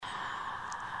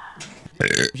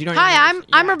Hi,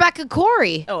 I'm Rebecca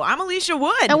Corry. Oh, I'm Alysia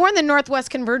Wood. And we're in the Northwest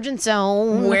Convergence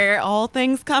Zone. Where all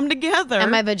things come together.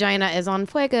 And my vagina is on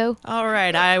fuego. All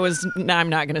right, I'm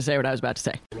not going to say what I was about to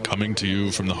say. Coming to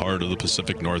you from the heart of the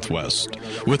Pacific Northwest,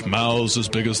 with mouths as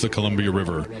big as the Columbia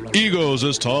River, egos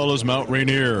as tall as Mount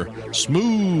Rainier,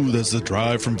 smooth as the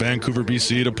drive from Vancouver,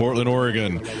 BC to Portland,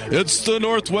 Oregon. It's the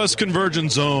Northwest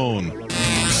Convergence Zone.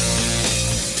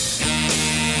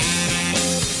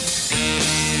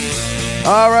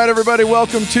 All right, everybody,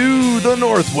 welcome to the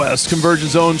Northwest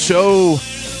Convergence Zone show.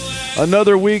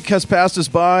 Another week has passed us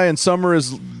by, and summer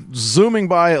is zooming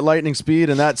by at lightning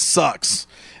speed, and that sucks.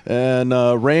 And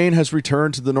rain has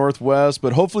returned to the Northwest,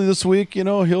 but hopefully this week,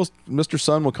 Mr.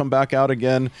 Sun will come back out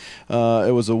again.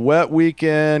 It was a wet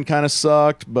weekend, kind of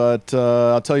sucked, but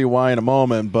I'll tell you why in a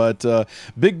moment. But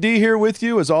Big D here with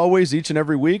you, as always, each and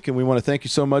every week, and we want to thank you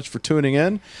so much for tuning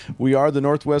in. We are the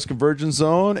Northwest Convergence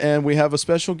Zone, and we have a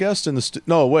special guest in the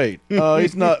no, wait.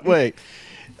 He's not. Wait.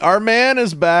 Our man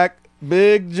is back,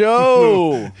 Big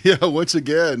Joe. Yeah, once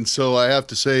again. So I have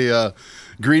to say...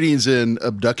 greetings and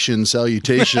abduction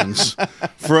salutations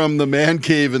from the man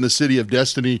cave in the city of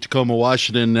Destiny, Tacoma,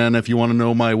 Washington. And if you want to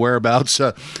know my whereabouts,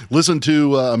 listen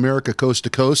to America Coast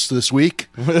to Coast this week.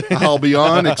 I'll be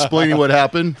on explaining what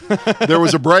happened. There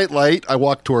was a bright light. I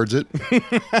walked towards it.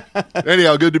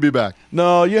 Anyhow, good to be back.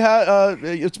 No, you had.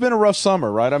 It's been a rough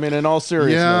summer, right? I mean, in all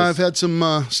seriousness. Yeah, I've had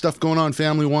some stuff going on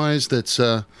family-wise that's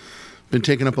been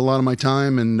taking up a lot of my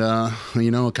time, and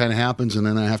it kind of happens, and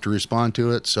then I have to respond to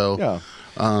it. So. Yeah.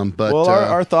 But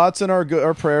our thoughts and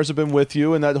our prayers have been with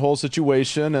you in that whole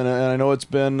situation, and I know it's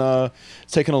been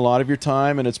it's taken a lot of your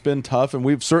time, and it's been tough, and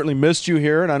we've certainly missed you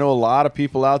here, and I know a lot of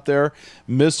people out there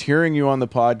miss hearing you on the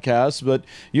podcast, but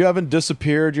you haven't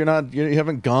disappeared, you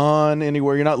haven't gone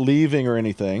anywhere, you're not leaving or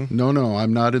anything. No,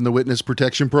 I'm not in the witness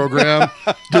protection program,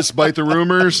 despite the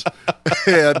rumors,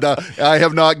 and I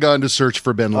have not gone to search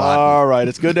for Bin Laden. All right,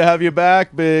 it's good to have you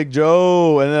back, Big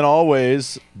Joe, and then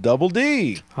always Double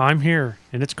D. I'm here,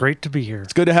 and it's great to be here.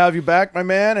 It's good to have you back, my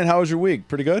man. And how was your week?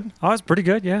 Pretty good? Oh, it's pretty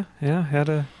good, yeah. Yeah, had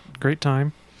a great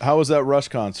time. How was that Rush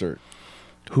concert?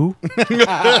 Who? All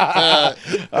right,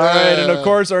 and of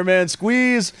course, our man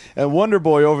Squeeze and Wonder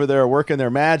Boy over there working their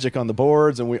magic on the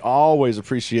boards, and we always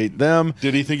appreciate them.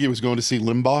 Did he think he was going to see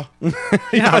Limbaugh?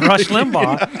 Yeah, Rush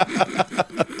Limbaugh.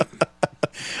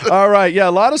 All right, yeah,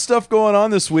 a lot of stuff going on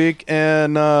this week,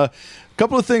 and a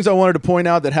couple of things I wanted to point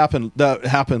out that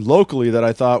happened locally that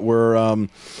I thought were a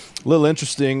little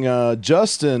interesting.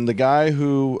 Justin, the guy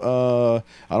who I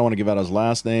don't want to give out his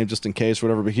last name just in case,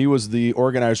 whatever, but he was the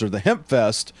organizer of the Hemp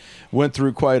Fest, went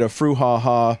through quite a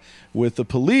brouhaha with the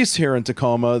police here in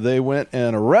Tacoma. They went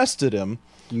and arrested him.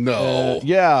 No.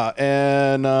 Yeah,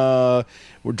 and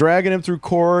we're dragging him through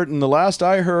court, and the last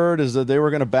I heard is that they were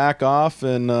going to back off,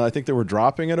 and I think they were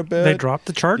dropping it a bit. They dropped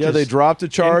the charges. Yeah, they dropped the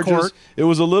charges. In court. It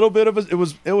was a little bit of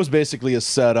it was basically a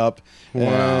setup,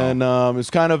 and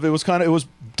it was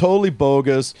totally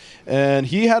bogus. And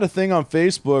he had a thing on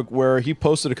Facebook where he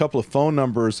posted a couple of phone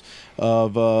numbers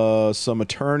of some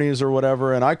attorneys or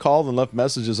whatever, and I called and left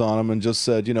messages on them and just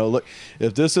said, look,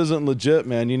 if this isn't legit,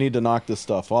 man, you need to knock this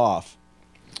stuff off.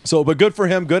 So, but good for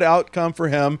him, good outcome for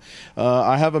him.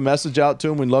 I have a message out to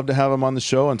him. We'd love to have him on the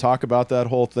show and talk about that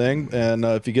whole thing. And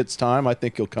if he gets time, I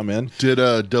think he'll come in.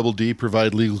 Did Double D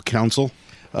provide legal counsel?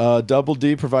 Double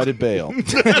D provided bail.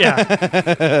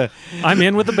 Yeah. I'm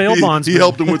in with the bail bonds. He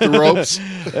helped him with the ropes?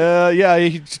 Yeah,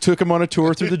 he took him on a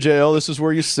tour through the jail. This is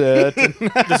where you sit.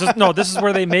 This is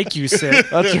where they make you sit.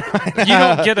 That's right. You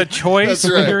don't get a choice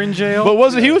when you're in jail.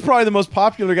 But he was probably the most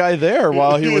popular guy there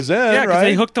while he was in, yeah, because right?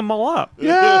 they hooked them all up.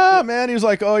 Yeah, man. He was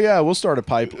like, oh, yeah, we'll start a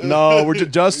pipe. No, we're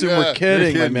just, Justin, we're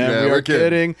kidding, my man. Yeah, we are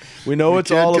kidding. We know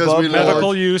it's all above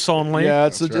medical use only. Yeah,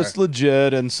 it's just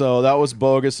legit. And so that was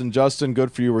bogus. And Justin, good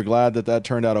for you. We're glad that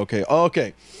turned out okay.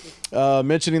 Okay.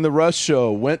 Mentioning the Rush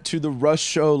Show, went to the Rush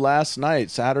Show last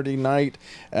night, Saturday night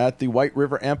at the White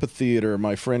River Amphitheater.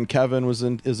 My friend Kevin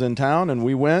is in town, and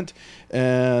we went,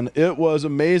 and it was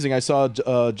amazing. I saw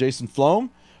Jason Flom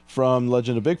from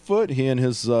Legend of Bigfoot. He and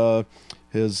his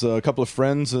couple of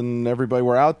friends and everybody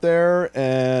were out there,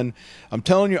 and I'm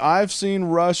telling you, I've seen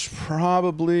Rush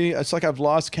probably, it's like I've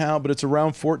lost count, but it's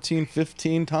around 14,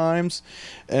 15 times,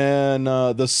 and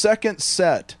the second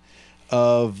set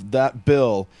of that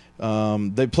bill,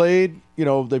 they played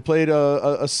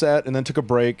a set and then took a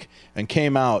break and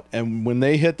came out, and when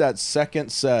they hit that second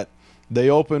set, they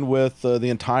opened with the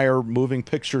entire Moving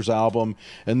Pictures album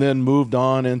and then moved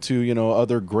on into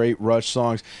other great Rush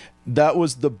songs. That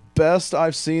was the best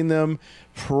I've seen them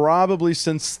probably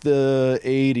since the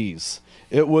 80s.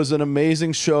 It was an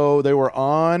amazing show. They were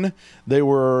on. They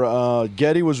were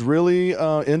Getty was really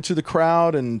into the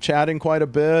crowd and chatting quite a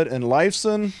bit. And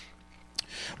Lifeson,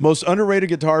 most underrated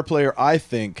guitar player, I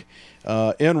think,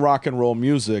 in rock and roll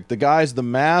music. The guy's the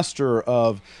master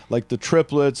of like the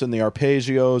triplets and the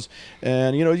arpeggios.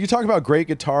 And, you know, you talk about great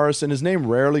guitarists, and his name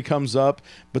rarely comes up,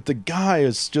 but the guy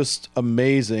is just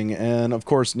amazing. And, of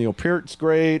course, Neil Peart's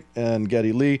great, and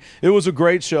Geddy Lee. It was a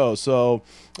great show. So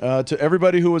to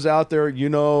everybody who was out there, you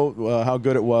know how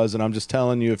good it was. And I'm just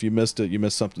telling you, if you missed it, you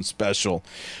missed something special.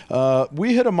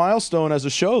 We hit a milestone as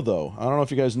a show, though. I don't know if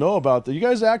you guys know about that. You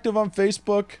guys active on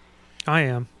Facebook? I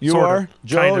am. You Sort are? of,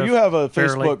 Joe, kind of, you have a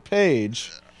fairly. Facebook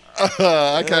page.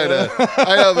 I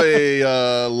have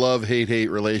a love-hate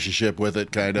relationship with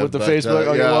it, kind of. With the Facebook?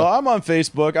 Okay, yeah. well, I'm on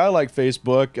Facebook. I like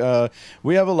Facebook.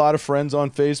 We have a lot of friends on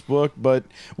Facebook, but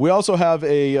we also have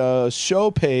a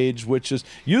show page, which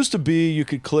used to be you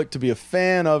could click to be a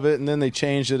fan of it, and then they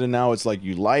changed it, and now it's like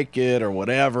you like it or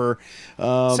whatever.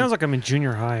 Sounds like I'm in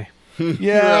junior high.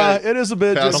 Yeah, Right. it is a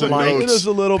bit. Passing It notes. is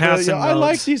a little bit. Passing Yeah, I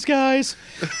like notes. these guys,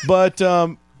 but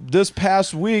this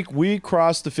past week we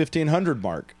crossed the 1,500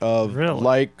 mark of Really?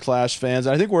 like Clash fans.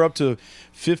 I think we're up to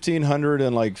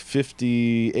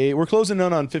 1,558. We're closing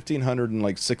in on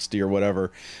 1,560 or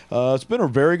whatever. It's been a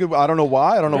very good. I don't know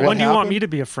why. I don't know When what do you want happened. me to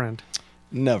be a friend?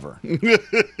 Never. We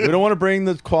don't want to bring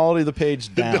the quality of the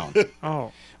page down.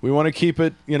 Oh, We want to keep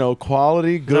it,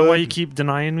 quality, is good. that why you keep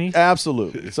denying me?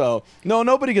 Absolutely. So, no,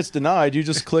 nobody gets denied. You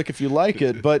just click if you like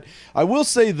it. But I will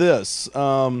say this.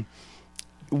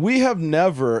 We have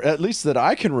never, at least that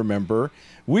I can remember,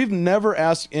 we've never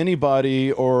asked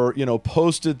anybody or,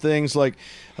 posted things like,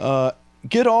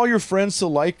 get all your friends to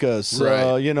like us.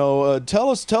 Right.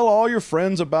 Tell all your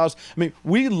friends about us. I mean,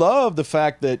 we love the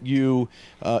fact that you,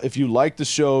 if you like the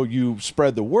show, you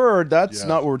spread the word. That's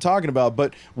not what we're talking about.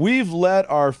 But we've let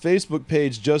our Facebook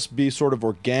page just be sort of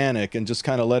organic and just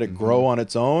kind of let it grow on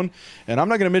its own. And I'm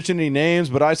not going to mention any names,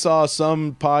 but I saw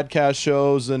some podcast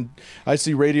shows and I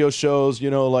see radio shows,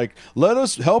 like,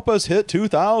 help us hit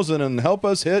 2,000 and help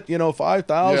us hit,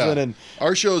 5,000. Yeah. And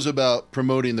Our show's about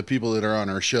promoting the people that are on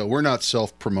our show. We're not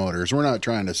self-promoters. We're not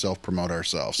trying to self-promote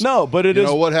ourselves. no, but it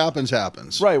is. What happens,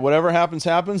 happens. Right, whatever happens,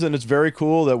 happens, and it's very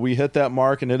cool that we hit that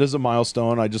mark, and it is a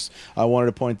milestone. I wanted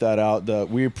to point that out. That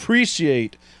we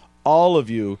appreciate all of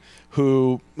you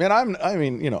who, and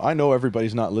I know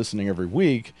everybody's not listening every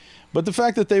week, but the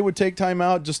fact that they would take time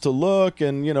out just to look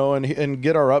and and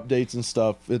get our updates and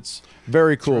stuff, it's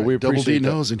very cool. Right. We Double D appreciate that.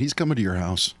 knows, and he's coming to your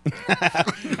house.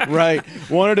 Right.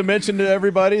 Wanted to mention to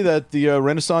everybody that the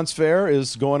Renaissance Fair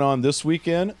is going on this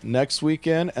weekend, next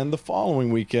weekend, and the following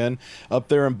weekend up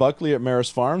there in Buckley at Maris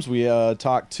Farms. We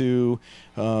talked to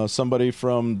somebody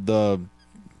from the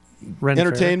Ren Fair.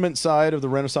 entertainment side of the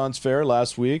Renaissance Fair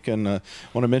last week, and want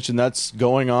to mention that's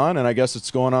going on, and I guess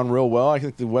it's going on real well. I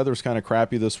think the weather's kind of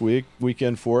crappy this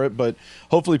weekend for it, but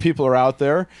hopefully people are out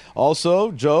there.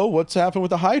 Also, Joe, what's happened with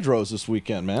the hydros this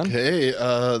weekend, man? Hey,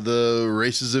 the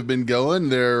races have been going.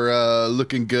 They're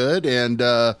looking good, and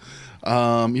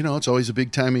it's always a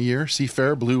big time of year.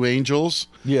 Seafair, Blue Angels.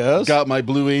 Yes. Got my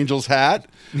Blue Angels hat.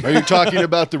 Are you talking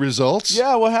about the results?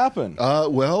 Yeah, what happened?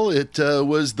 Well, it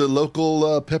was the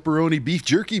local pepperoni beef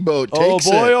jerky boat. Oh Takes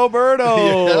boy, it.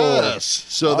 Alberto! Yes.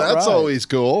 So All that's right. always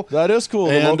cool. That is cool.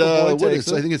 The And local boy what takes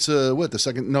is, it. I think it's the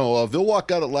second. No, Vilwalk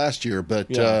got it last year, but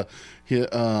Yeah.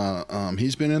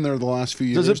 he's been in there the last few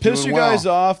years. Does it piss doing you guys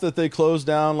well. off that they closed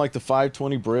down like the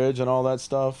 520 bridge and all that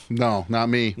stuff? No, not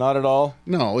me. Not at all.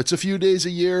 No, it's a few days a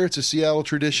year. It's a Seattle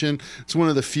tradition. It's one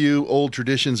of the few old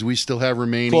traditions we still have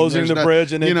remaining. Closing the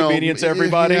bridge and inconvenience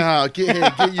everybody. Yeah,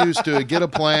 get used to it. Get a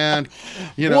plan.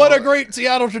 What a great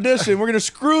Seattle tradition. We're going to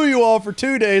screw you all for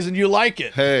 2 days and you like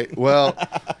it. Hey, well,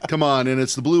 come on. And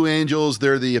it's the Blue Angels.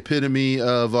 They're the epitome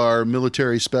of our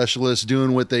military specialists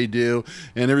doing what they do.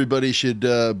 And everybody should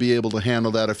be able to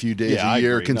handle that a few days Yeah, I a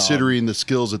year, agree. No. considering the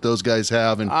skills that those guys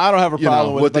have. And I don't have a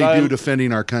problem with what it, but they do I-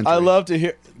 defending our country. I love to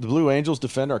hear the Blue Angels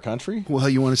defend our country. Well,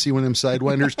 you want to see one of them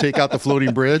sidewinders take out the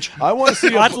floating bridge? I want to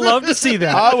see I'd love to see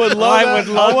that. I would love I that. would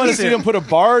love I want to to see see them it. put a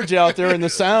barge out there in the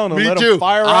sound and Me let too. them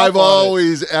fire off I've on it.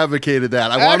 always advocated that.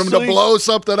 I want them Actually- to blow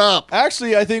something up.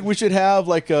 Actually, I think we should have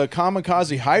like a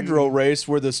kamikaze hydro race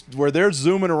where they're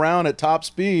zooming around at top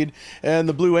speed and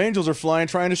the Blue Angels are flying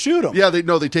trying to shoot them. Yeah, they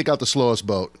take out the slowest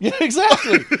boat. Yeah,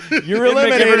 exactly. You're It'd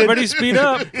make eliminated. everybody speed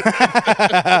up.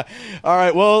 All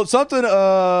right. Well, something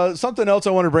else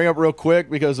I want to bring up real quick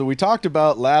because we talked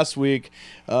about last week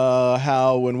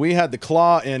how when we had the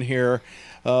Claw in here,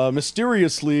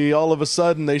 mysteriously, all of a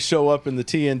sudden they show up in the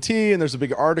TNT and there's a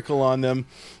big article on them.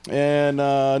 And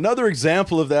another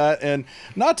example of that, and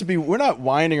we're not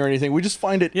whining or anything. We just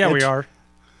find it. Yeah, we are.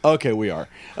 Okay, we are.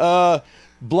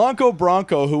 Blanco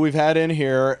Bronco, who we've had in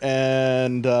here,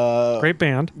 and Great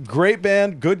band. great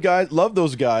band, good guys, love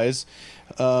those guys.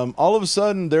 All of a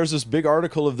sudden, there's this big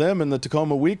article of them in the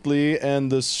Tacoma Weekly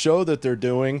and this show that they're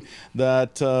doing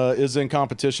that is in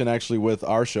competition actually with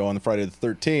our show on the Friday the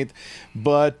 13th,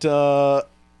 but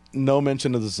no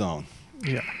mention of the Zone.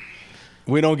 Yeah.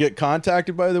 We don't get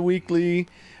contacted by the Weekly.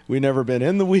 We never been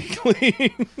in the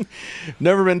Weekly,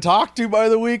 never been talked to by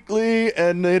the Weekly,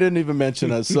 and they didn't even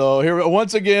mention us. So here,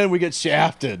 once again, we get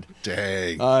shafted.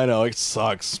 Dang. I know it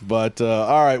sucks, but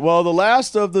all right. Well, the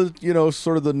last of the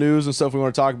sort of the news and stuff we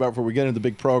want to talk about before we get into the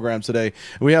big program today.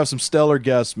 We have some stellar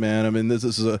guests, man. I mean, this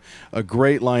is a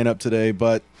great lineup today.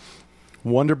 But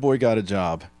Wonder Boy got a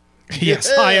job. Yes,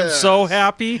 I am so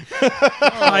happy.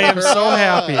 I am so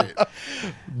happy.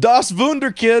 Das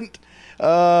Wunderkind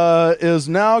is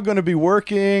now going to be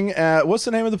working at, what's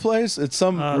the name of the place? It's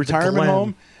some The retirement Glen.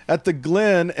 home at the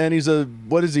Glen, and he's a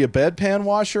bedpan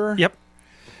washer? Yep.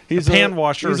 He's pan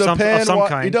washer he's of a some- of some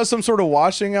kind. He does some sort of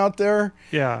washing out there.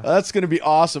 Yeah. That's going to be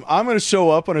awesome. I'm going to show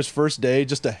up on his first day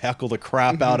just to heckle the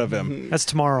crap out of him. That's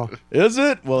tomorrow. Is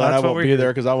it? Well, then I That's what won't we're be here.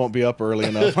 there because I won't be up early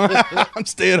enough. I'm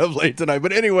staying up late tonight.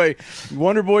 But anyway,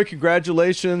 Wonder Boy,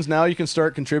 congratulations. Now you can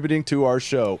start contributing to our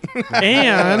show.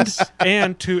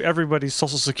 and to everybody's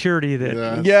Social Security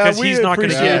that Yeah, 'cause we he's not gonna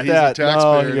appreciate get it. that. He's a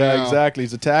taxpayer yeah, now. exactly.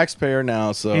 He's a taxpayer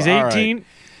now. So he's all right. 18.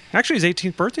 Actually, his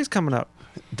 18th birthday's coming up.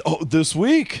 Oh, this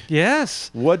week. Yes.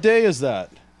 What day is that?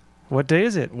 What day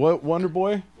is it? What Wonder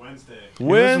Boy? Wednesday.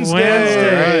 Wednesday.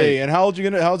 Wednesday. And how's he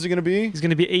gonna be? He's going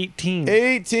to be 18.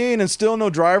 18 and still no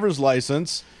driver's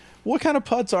license. What kind of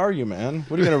putz are you, man?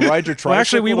 What are you gonna ride your tricycle? Well,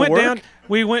 actually, we to went work? down.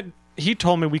 We went. He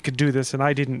told me we could do this, and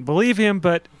I didn't believe him,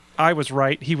 but I was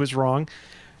right. He was wrong.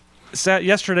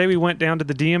 Yesterday, we went down to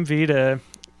the DMV to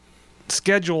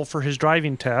schedule for his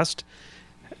driving test,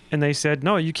 and they said,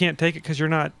 "No, you can't take it because you're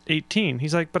not 18."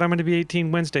 He's like, "But I'm going to be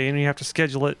 18 Wednesday, and you have to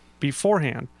schedule it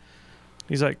beforehand."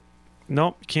 He's like,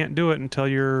 "Nope, you can't do it until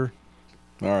you're."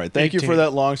 All right. Thank you for 18.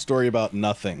 that long story about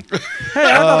nothing. Hey,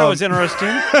 I thought it was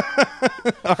interesting.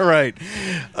 All right.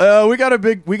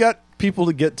 We got people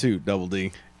to get to, Double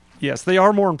D. Yes, they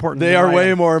are more important. They than are I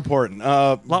way am. more important.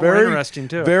 Lot more interesting,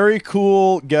 too. Very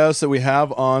cool guests that we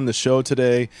have on the show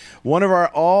today. One of our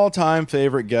all-time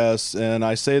favorite guests, and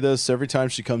I say this every time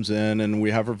she comes in, and we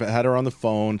had her on the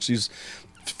phone. She's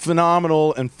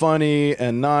phenomenal and funny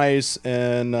and nice,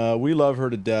 and we love her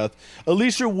to death.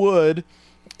 Alysia Wood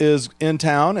is in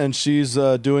town, and she's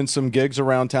doing some gigs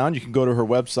around town. You can go to her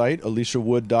website,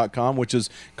 AlysiaWood.com, which is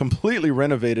completely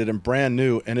renovated and brand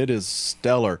new, and it is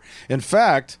stellar. In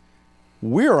fact,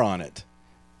 we're on it.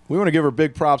 We want to give her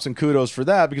big props and kudos for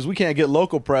that because we can't get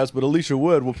local press, but Alysia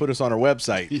Wood will put us on her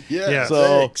website. Yeah,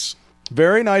 So- thanks.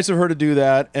 Very nice of her to do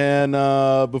that. And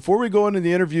before we go into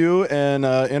the interview and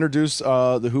introduce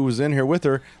who was in here with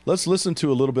her, let's listen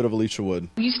to a little bit of Alysia Wood.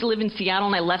 I used to live in Seattle,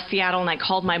 and I left Seattle, and I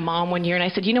called my mom one year, and I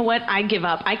said, you know what, I give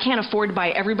up. I can't afford to buy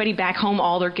everybody back home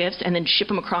all their gifts and then ship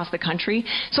them across the country,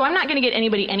 so I'm not going to get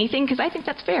anybody anything because I think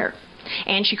that's fair.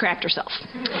 And she cracked herself.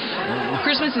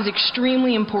 Christmas is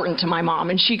extremely important to my mom,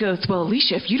 and she goes, well,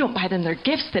 Alysia, if you don't buy them their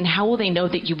gifts, then how will they know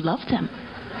that you love them?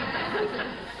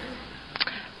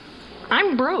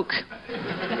 I'm broke.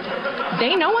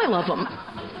 They know I love them.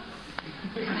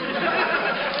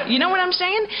 You know what I'm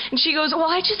saying? And she goes, well,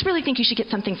 I just really think you should get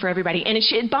something for everybody. And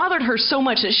it bothered her so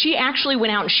much that she actually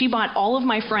went out and she bought all of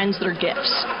my friends their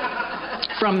gifts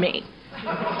from me,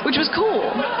 which was cool.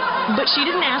 But she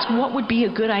didn't ask what would be a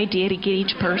good idea to get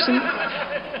each person.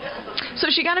 So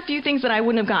she got a few things that I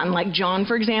wouldn't have gotten, like John,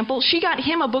 for example. She got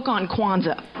him a book on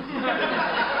Kwanzaa.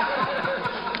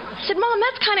 I said, Mom,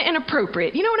 that's kind of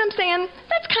inappropriate. You know what I'm saying?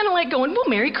 That's kind of like going, well,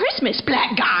 Merry Christmas,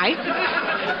 black guy.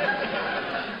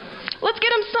 Let's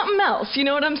get him something else. You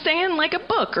know what I'm saying? Like a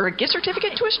book or a gift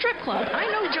certificate to a strip club. I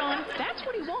know, John. That's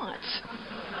what he wants.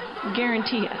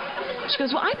 Guarantee you. She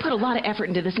goes, well, I put a lot of effort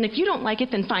into this, and if you don't like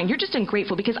it, then fine. You're just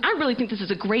ungrateful because I really think this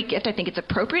is a great gift. I think it's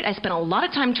appropriate. I spent a lot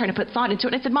of time trying to put thought into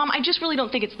it. And I said, Mom, I just really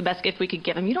don't think it's the best gift we could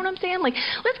give him. You know what I'm saying? Like,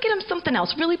 let's get him something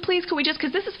else. Really, please, could we just,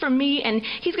 because this is for me, and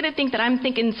he's going to think that I'm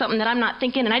thinking something that I'm not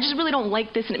thinking, and I just really don't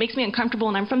like this, and it makes me uncomfortable,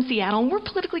 and I'm from Seattle, and we're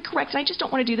politically correct, and I just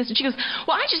don't want to do this. And she goes,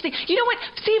 well, I just think, you know what?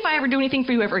 See if I ever do anything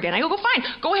for you ever again. I go, fine.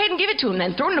 Go ahead and give it to him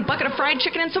then. Throw it in a bucket of fried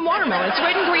chicken and some watermelon. It's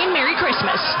red and green. Merry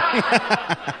Christmas.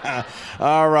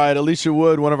 All right, Alysia Alysia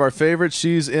Wood, one of our favorites.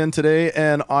 She's in today.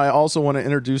 And I also want to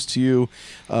introduce to you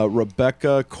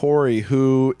Rebecca Corry,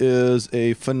 who is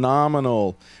a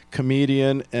phenomenal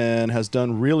comedian and has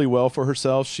done really well for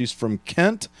herself. She's from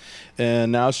Kent,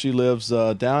 and now she lives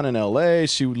down in L.A.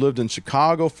 She lived in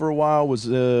Chicago for a while, was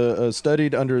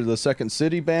studied under the Second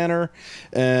City banner,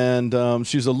 and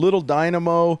she's a little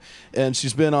dynamo, and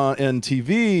she's been on in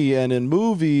TV and in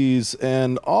movies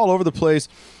and all over the place.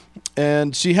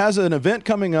 And she has an event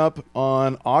coming up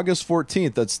on August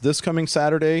 14th. That's this coming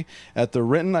Saturday at the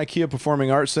Renton IKEA Performing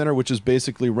Arts Center, which is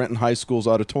basically Renton High School's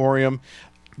auditorium.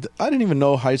 I didn't even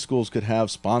know high schools could have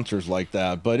sponsors like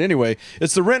that. But anyway,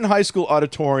 it's the Renton High School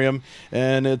Auditorium,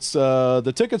 and it's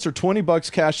the tickets are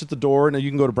 $20 cash at the door. And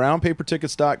you can go to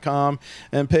brownpapertickets.com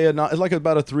and pay it's like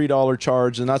about a $3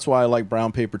 charge, and that's why I like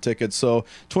brown paper tickets. So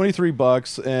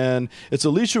 $23, and it's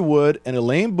Alysia Wood and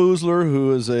Elaine Boozler,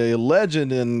 who is a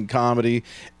legend in comedy,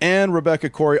 and Rebecca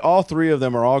Corry. All three of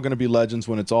them are all going to be legends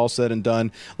when it's all said and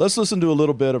done. Let's listen to a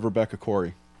little bit of Rebecca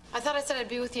Corry. I thought I said I'd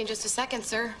be with you in just a second,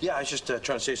 sir. Yeah, I was just trying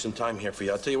to save some time here for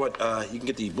you. I'll tell you what, you can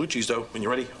get the blue cheese, though, when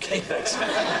you're ready. Okay, thanks.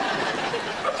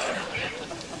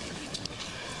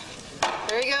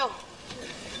 There you go.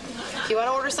 If you want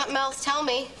to order something else, tell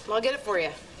me, and I'll get it for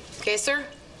you. Okay, sir?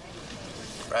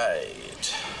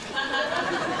 Right.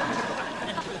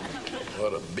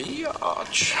 What a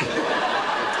biatch.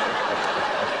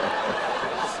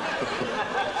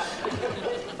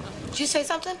 Did you say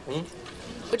something?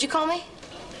 What'd you call me?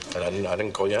 I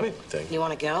didn't call you anything. You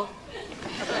want to go?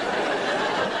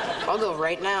 I'll go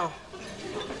right now.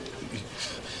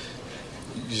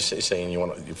 You saying you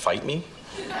want to fight me?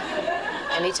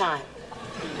 Anytime.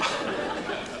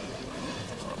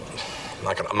 I'm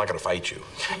not gonna fight you.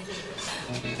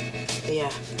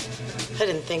 Yeah, I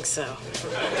didn't think so.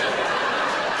 Please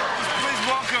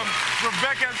welcome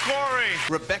Rebecca Corry.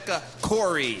 Rebecca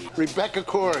Corry. Rebecca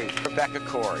Corry. Rebecca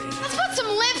Corry. Let's put some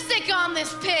lipstick on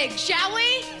this pig, shall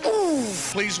we?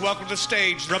 Please welcome to the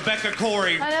stage Rebecca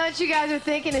Corry. I know what you guys are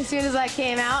thinking as soon as I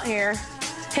came out here.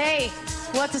 Hey,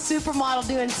 what's a supermodel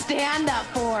doing stand-up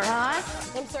for, huh?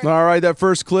 All right, that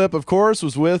first clip, of course,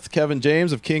 was with Kevin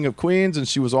James of King of Queens, and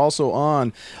she was also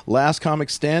on Last Comic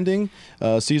Standing,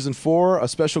 Season 4. A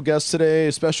special guest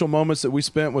today, special moments that we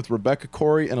spent with Rebecca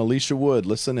Corry and Alysia Wood.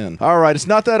 Listen in. All right, it's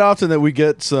not that often that we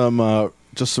get some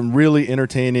just some really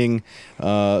entertaining,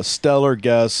 stellar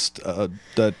guests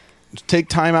that take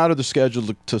time out of the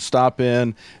schedule to stop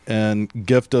in and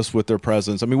gift us with their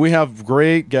presence. I mean, we have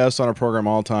great guests on our program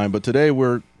all the time, but today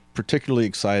we're particularly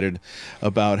excited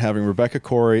about having Rebecca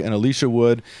Corry and Alysia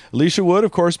Wood. Alysia Wood,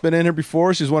 of course, been in here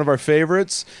before. She's one of our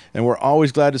favorites, and we're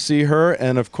always glad to see her.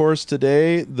 And of course,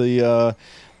 today the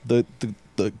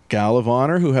gal of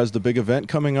honor who has the big event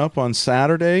coming up on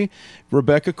Saturday,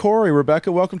 Rebecca Corry.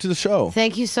 Rebecca, welcome to the show.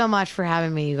 Thank you so much for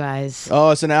having me, you guys.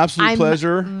 Oh, it's an absolute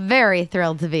pleasure. I'm very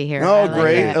thrilled to be here. Oh,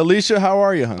 great. Alysia, how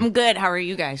are you, hon? I'm good. How are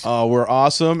you guys? Oh, we're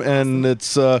awesome, and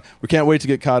it's we can't wait to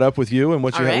get caught up with you and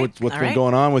what's been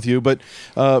going on with you. But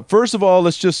first of all,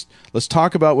 let's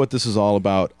talk about what this is all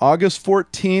about. August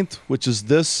 14th, which is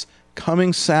this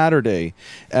coming Saturday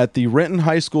at the Renton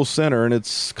High School Center, and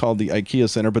it's called the IKEA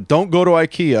Center, but don't go to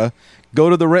IKEA. Go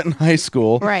to the Renton High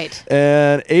School. Right.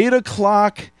 And 8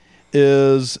 o'clock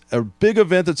is a big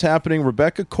event that's happening.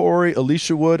 Rebecca Corry,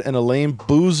 Alysia Wood, and Elaine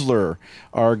Boozler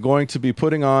are going to be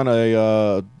putting on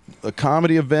a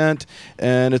comedy event,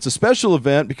 and it's a special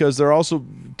event because they're also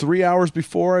 3 hours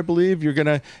before, I believe, you're going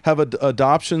to have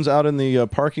adoptions out in the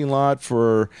parking lot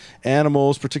for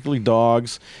animals, particularly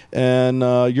dogs, and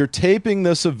you're taping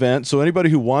this event, so anybody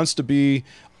who wants to be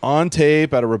on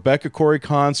tape at a Rebecca Corry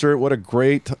concert, what a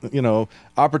great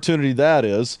opportunity that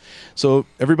is. So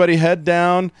everybody head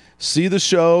down, see the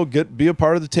show, be a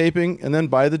part of the taping, and then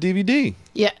buy the DVD.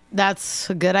 Yeah, that's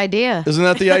a good idea. Isn't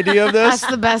that the idea of this?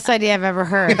 That's the best idea I've ever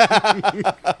heard.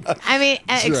 I mean,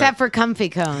 except for comfy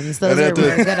cones. Those are a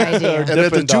good idea. And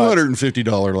at the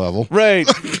 $250 level. Right.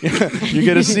 You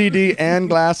get a CD and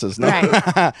glasses. No.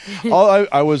 Right.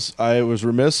 I was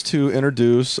remiss to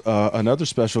introduce another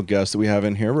special guest that we have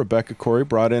in here. Rebecca Corry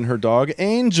brought in her dog,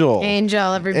 Angel.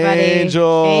 Angel, everybody.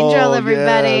 Angel,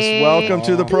 everybody. Yes. Welcome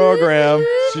to the program.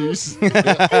 She's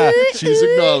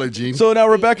acknowledging. So now,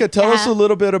 Rebecca, tell us a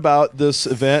little bit about this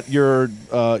event. Your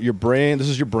brain. This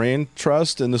is your brain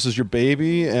trust, and this is your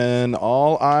baby, and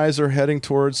all eyes are heading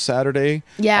towards Saturday,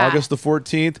 August the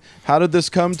 14th. How did this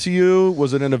come to you?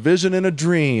 Was it in a vision, in a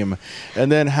dream?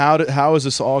 And then how is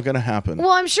this all going to happen?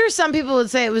 Well, I'm sure some people would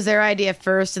say it was their idea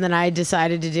first, and then I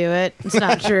decided to do it. It's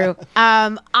not true.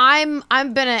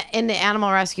 I've been into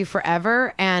animal rescue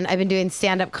forever, and I've been doing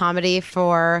stand-up comedy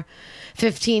for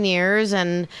 15 years,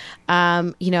 and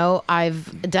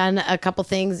I've done a couple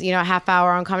things, a half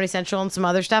hour on Comedy Central and some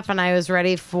other stuff, and I was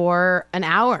ready for an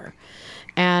hour.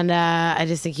 And I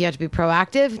just think you have to be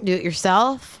proactive, do it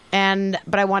yourself.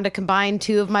 But I wanted to combine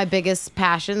two of my biggest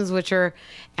passions, which are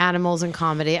animals and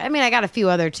comedy. I mean, I got a few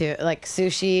other too, like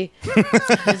sushi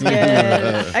is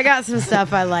good. I got some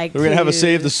stuff I like. We're gonna have a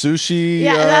Save the Sushi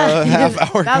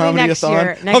half-hour that'll be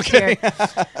comedy-a-thon. next year.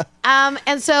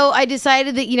 And so I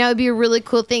decided that it'd be a really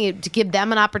cool thing to give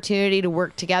them an opportunity to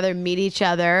work together, meet each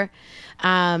other.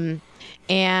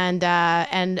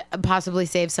 And possibly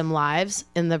save some lives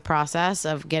in the process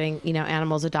of getting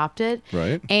animals adopted,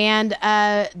 right? And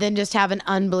then just have an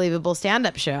unbelievable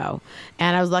stand-up show.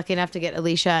 And I was lucky enough to get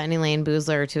Alysia and Elaine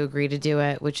Boozler to agree to do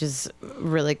it, which is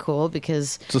really cool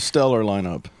because it's a stellar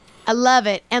lineup. I love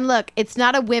it. And look, it's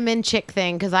not a women chick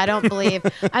thing because I don't believe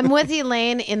I'm with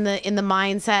Elaine in the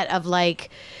mindset of like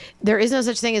there is no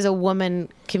such thing as a woman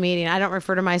comedian. I don't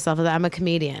refer to myself as that. I'm a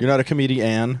comedian. You're not a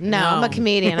comedian? No, I'm a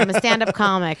comedian. I'm a stand-up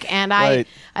comic. And right.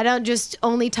 I don't just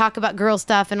only talk about girl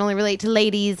stuff and only relate to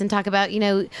ladies and talk about,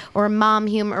 or mom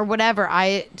humor or whatever.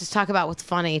 I just talk about what's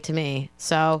funny to me.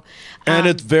 So, and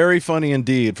it's very funny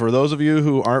indeed. For those of you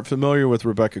who aren't familiar with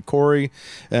Rebecca Corry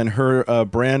and her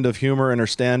brand of humor and her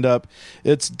stand-up,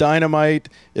 it's dynamite.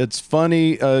 It's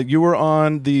funny. You were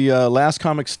on the Last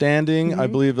Comic Standing, I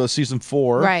believe, season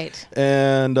 4. Right.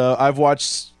 And I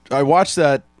watched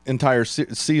that entire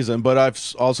season, but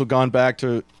I've also gone back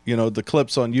to the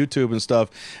clips on YouTube and stuff.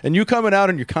 And you coming out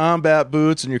in your combat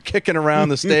boots and you're kicking around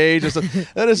the stage,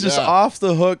 that is just off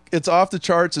the hook. It's off the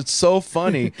charts. It's so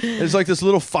funny. It's like this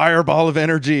little fireball of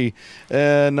energy.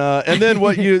 And then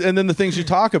the things you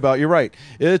talk about. You're right.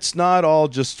 It's not all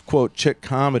just quote chick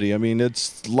comedy. I mean,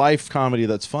 it's life comedy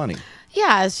that's funny.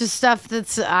 Yeah, it's just stuff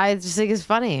I just think is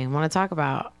funny. I want to talk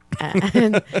about.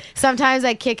 And sometimes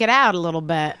I kick it out a little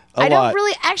bit. I'm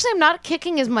not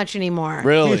kicking as much anymore.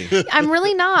 Really? I'm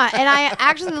really not. And I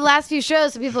actually, the last few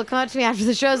shows, people have come up to me after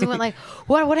the shows and went like,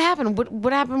 what happened?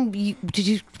 What happened? Did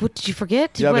you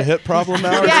forget? You have a hip problem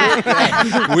now?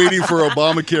 Yeah. Waiting for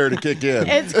Obamacare to kick in.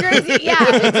 It's crazy.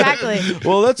 Yeah, exactly.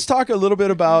 Well, let's talk a little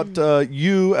bit about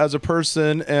you as a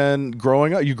person and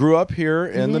growing up. You grew up here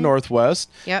in the Northwest.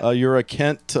 Yep. You're a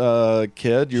Kent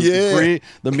kid. You're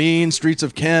the mean streets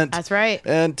of Kent. That's right.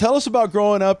 And tell us about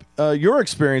growing up, your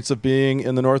experience of being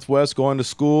in the Northwest, going to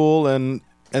school and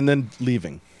then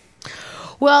leaving.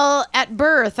 Well, at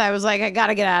birth, I was like, I got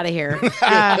to get out of here.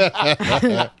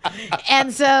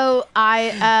 And so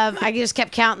I just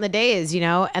kept counting the days,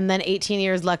 and then 18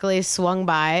 years luckily swung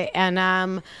by. And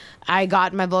I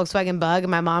got my Volkswagen Bug,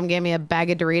 and my mom gave me a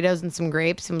bag of Doritos and some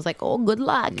grapes and was like, oh, good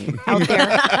luck out there.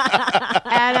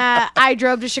 And I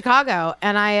drove to Chicago,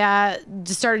 and I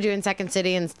just started doing Second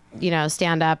City and,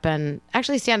 stand up and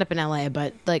actually stand up in LA,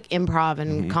 but like improv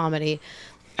and comedy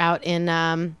out in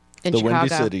Chicago. Windy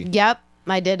City. Yep.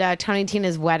 I did Tony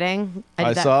Tina's wedding.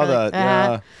 I saw that.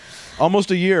 Yeah.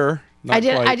 Almost a year. I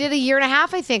did a year and a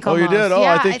half, I think. Almost. Oh, you did? Oh,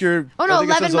 yeah, I think you're. Oh no,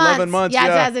 11 months. Yeah,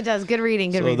 yeah, it does. Good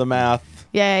reading. Good reading. The math.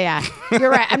 Yeah. You're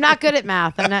right. I'm not good at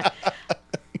math. I'm not.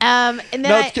 And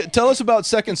then tell us about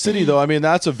Second City, though. I mean,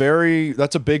 that's a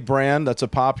big brand. That's a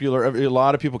popular. A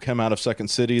lot of people come out of Second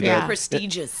City. Yeah,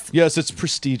 prestigious. Yes, it's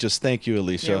prestigious. Thank you,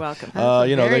 Alysia. You're welcome.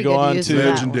 They go on to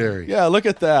legendary. Yeah, look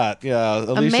at that. Yeah,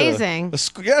 Alysia, amazing.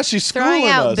 Yeah, she's throwing schooling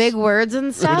out us. big words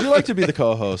and stuff. Would you like to be the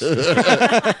co-host?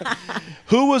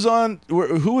 Who was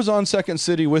on Second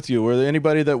City with you? Were there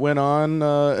anybody that went on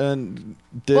and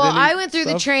did? Well, I went through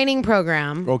the training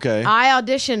program. Okay. I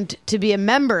auditioned to be a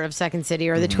member of Second City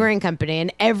or the touring company,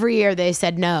 and every year they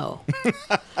said no.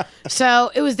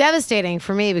 So it was devastating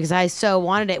for me because I so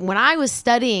wanted it. When I was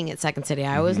studying at Second City,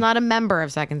 I was not a member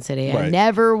of Second City. Right. I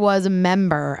never was a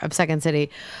member of Second City.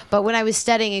 But when I was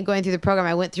studying and going through the program,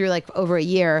 I went through like over a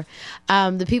year.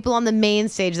 The people on the main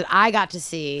stage that I got to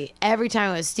see every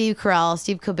time it was Steve Carell,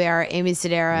 Steve Colbert, Amy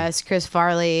Sedaris, Chris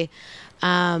Farley,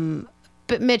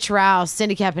 but Mitch Rouse,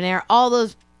 Cindy Caponera, all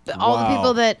the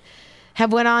people that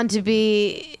have went on to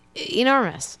be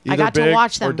enormous. Either I got big to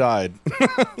watch them. or died.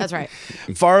 That's right.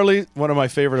 Farley, one of my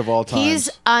favorite of all time. He's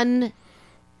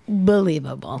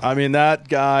unbelievable. I mean, that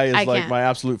guy is I like can't. my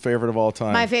absolute favorite of all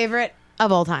time. My favorite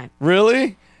of all time.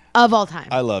 Really? Of all time.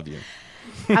 I love you.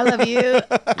 I love you.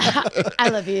 I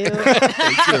love you.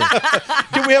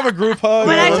 Can we have a group hug?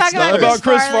 When I talk about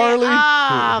Chris Farley?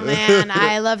 oh man,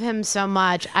 I love him so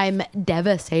much. I'm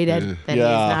devastated that he's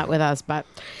not with us. But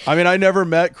I mean, I never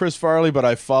met Chris Farley, but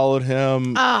I followed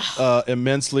him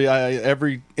immensely.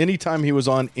 Anytime he was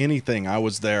on anything, I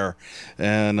was there,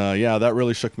 and that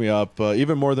really shook me up.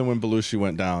 Even more than when Belushi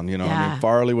went down. I mean,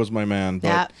 Farley was my man.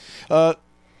 But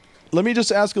let me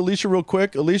just ask Alysia real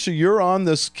quick. Alysia, you're on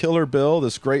this killer bill,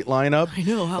 this great lineup. I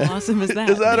know. How awesome is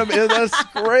that? That's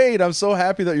great. I'm so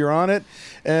happy that you're on it.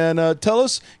 And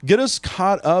get us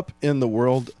caught up in the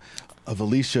world of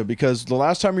Alysia, because the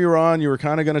last time you were on, you were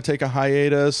kind of going to take a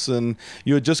hiatus, and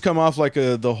you had just come off like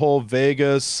the whole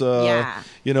Vegas,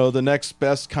 the next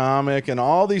best comic and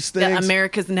all these things.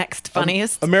 America's Next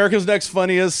Funniest. America's Next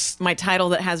Funniest. My title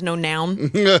that has no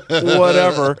noun.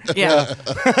 Whatever. Yeah.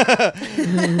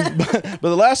 But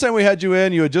the last time we had you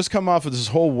in, you had just come off of this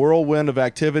whole whirlwind of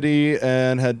activity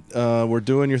and were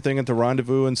doing your thing at the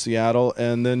Rendezvous in Seattle,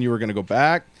 and then you were going to go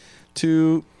back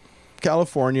to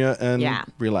California and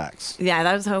relax. Yeah,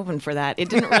 I was hoping for that. It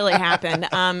didn't really happen.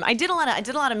 I did a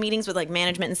lot of meetings with like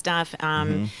management and stuff.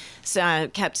 So I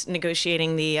kept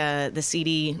negotiating the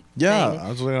CD thing, I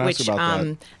was going to ask about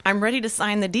that. I'm ready to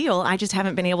sign the deal. I just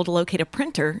haven't been able to locate a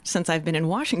printer since I've been in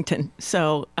Washington.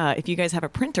 So if you guys have a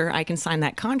printer, I can sign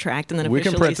that contract and then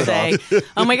officially say,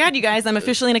 oh my God, you guys, I'm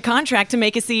officially in a contract to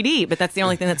make a CD. But that's the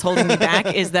only thing that's holding me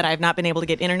back is that I've not been able to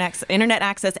get internet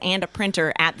access and a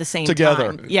printer at the same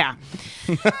time. Yeah.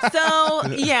 So,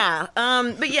 yeah.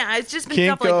 But yeah, it's just been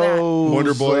stuff like that.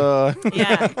 Wonder Boy.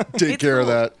 Yeah. Take care of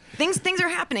that. Things are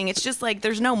happening. It's just like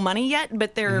there's no money yet,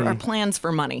 but there are plans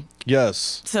for money.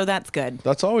 Yes. So that's good.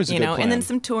 That's always a good plan. And then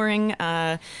some touring,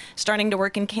 starting to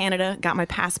work in Canada, got my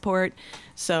passport.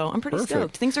 So I'm pretty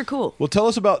stoked. Things are cool. Well, tell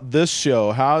us about this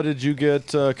show. How did you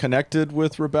get connected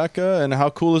with Rebecca, and how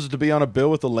cool is it to be on a bill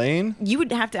with Elaine? You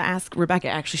would have to ask Rebecca,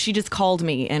 actually. She just called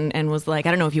me and was like, I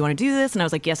don't know if you want to do this. And I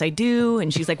was like, yes, I do.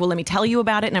 And she's like, well, let me tell you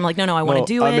about it. And I'm like, no, I want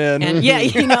to do I'm it. in. And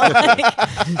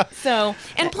yeah, so,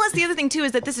 and plus the other thing too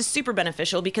is that this is super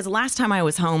beneficial because last time I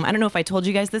was home, I don't know if I told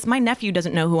you guys this, my nephew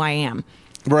doesn't know who I am.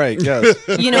 Right, yes.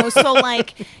 So I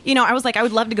was like, I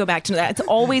would love to go back to that. It's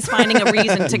always finding a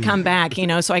reason to come back,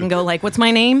 so I can go like, what's my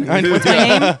name? What's my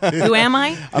name? Who am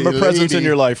I? I'm a presence in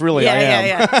your life, really, I am.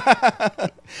 Yeah.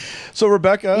 So,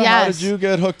 Rebecca, how did you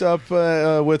get hooked up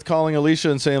with calling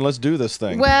Alysia and saying, let's do this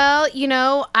thing? Well,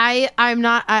 I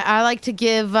like to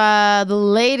give the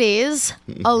ladies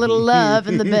a little love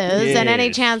in the biz, and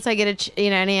any chance I get,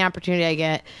 any opportunity I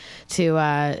get to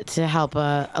help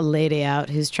a lady out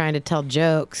who's trying to tell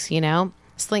jokes,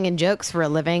 slinging jokes for a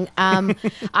living.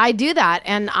 I do that,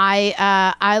 and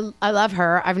I love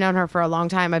her. I've known her for a long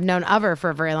time. I've known of her for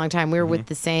a very long time. We were with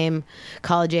the same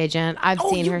college agent. I've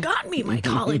seen her. You got me my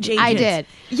college agent. I did.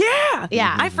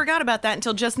 Yeah. I forgot about that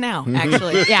until just now,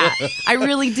 actually. Yeah, I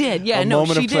really did. Yeah,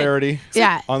 moment of clarity.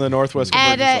 Yeah, on the Northwest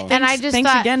Convergence Zone. And I just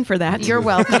thanks again for that. You're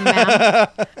welcome,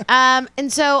 ma'am.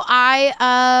 And so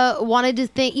I wanted to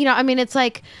think. It's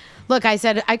like. Look, I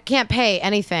said I can't pay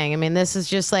anything. This is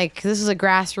just this is a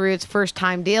grassroots first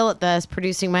time deal at this,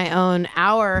 producing my own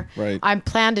hour. Right. I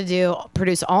plan to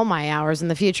produce all my hours in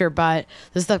the future, but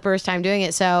this is the first time doing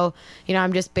it. So,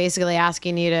 I'm just basically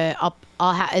asking you to.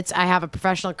 I have a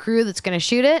professional crew that's going to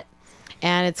shoot it,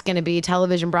 and it's going to be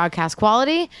television broadcast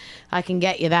quality. I can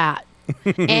get you that.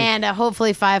 And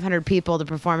hopefully 500 people to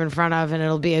perform in front of, and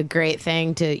it'll be a great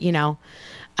thing to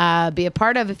be a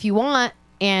part of if you want.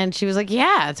 And she was like,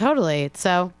 yeah, totally.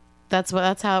 So that's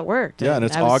how it worked. Yeah, and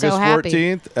it's August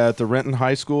 14th at the Renton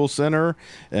High School Center.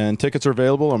 And tickets are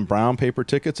available on brown paper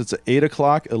tickets. It's at 8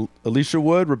 o'clock. Alysia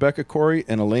Wood, Rebecca Corry,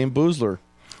 and Elaine Boozler.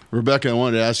 Rebecca, I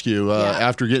wanted to ask you,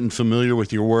 after getting familiar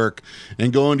with your work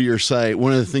and going to your site,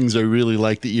 one of the things I really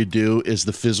like that you do is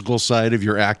the physical side of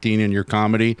your acting and your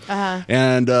comedy. Uh-huh.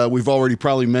 And we've already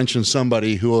probably mentioned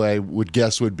somebody who I would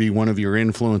guess would be one of your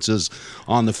influences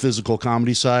on the physical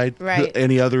comedy side. Right.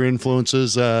 Any other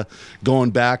influences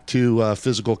going back to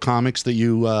physical comics that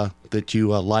you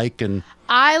like? And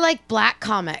I like black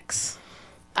comics.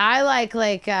 I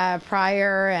like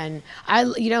Pryor, and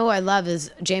who I love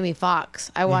is Jamie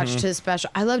Foxx. I watched his special.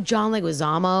 I love John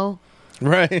Leguizamo.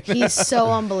 Right. He's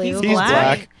so unbelievable. He's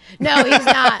black. No, he's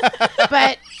not.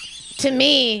 But to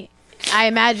me, I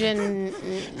imagine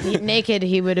naked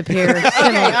he would appear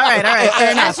similar. All right.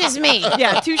 Fair enough. That's just me.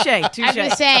 Yeah, touche. I'm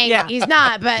just saying he's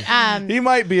not, but he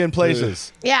might be in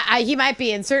places. Yeah, he might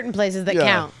be in certain places that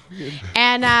count.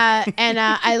 And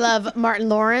I love Martin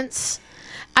Lawrence.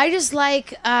 I just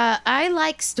like I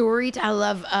like story. I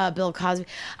love Bill Cosby.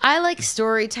 I like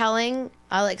storytelling.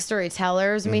 I like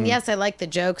storytellers. I mean, yes, I like the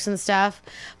jokes and stuff,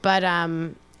 but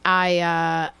I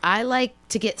like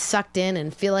to get sucked in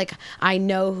and feel like I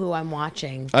know who I'm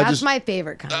watching. That's my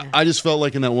favorite kind of. I just felt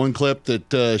like in that one clip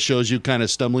that shows you kind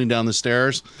of stumbling down the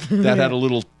stairs, that had a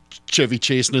little Chevy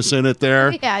Chaseness in it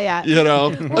there. Yeah.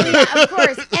 Well, yeah, of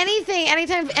course. Anything,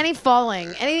 anytime, any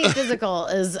falling, anything physical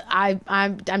is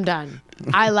I'm done.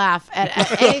 I laugh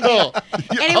at anything.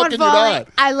 Anyone falling,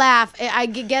 I laugh.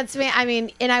 It gets me. I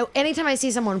mean, anytime I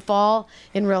see someone fall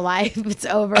in real life, it's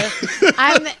over.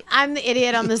 I'm the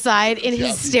idiot on the side in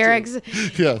hysterics.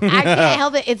 Yeah. I can't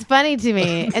help it. It's funny to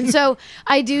me. And so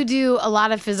I do a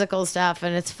lot of physical stuff,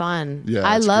 and it's fun. Yeah,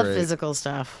 I love great. physical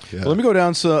stuff. Yeah. Well, let me go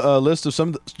down a list of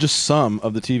some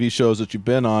of the TV shows that you've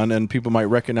been on, and people might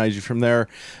recognize you from there.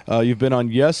 You've been on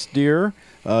Yes, Dear.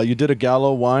 You did a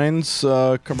Gallo Wines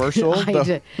commercial. I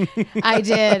did. I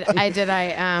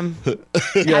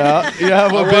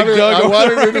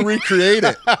wanted her to recreate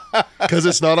it because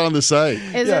it's not on the site.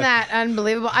 Isn't that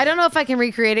unbelievable? I don't know if I can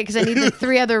recreate it because I need the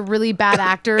 3 other really bad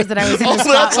actors that I was in the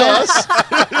spot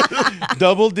with.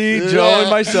 Double D, Joe, and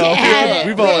myself.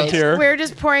 We volunteer. We were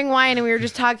just pouring wine and we were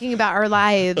just talking about our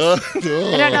lives. I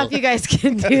don't know if you guys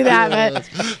can do that, but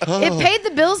it paid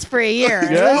the bills for a year.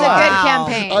 It was a good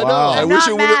campaign. I know. I'm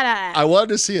not mad at it. I wanted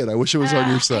to see it. I wish it was on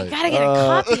your site. I gotta get a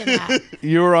copy of that.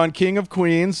 You were on King of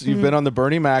Queens. You've been on the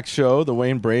Bernie Mac Show, the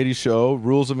Wayne Brady Show,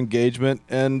 Rules of Engagement,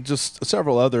 and just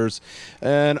several others.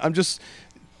 And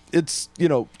it's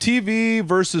TV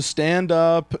versus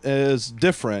stand-up is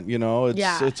different.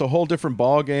 It's a whole different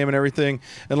ball game and everything.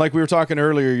 And like we were talking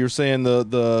earlier, you were saying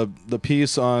the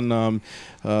piece on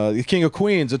the King of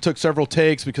Queens. It took several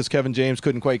takes because Kevin James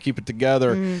couldn't quite keep it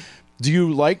together. Do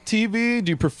you like TV? Do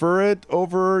you prefer it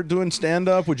over doing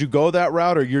stand-up? Would you go that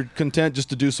route, or you're content just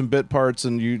to do some bit parts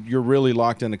and you're really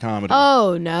locked into comedy?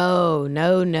 Oh, no.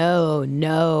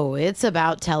 It's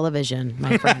about television,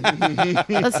 my friend.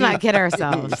 Let's not kid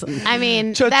ourselves. I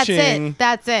mean, Cha-ching.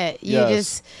 That's it. You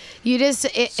just.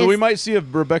 So we might see a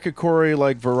Rebecca Corry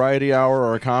like variety hour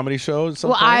or a comedy show at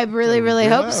some Well, point? I really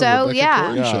hope so. Rebecca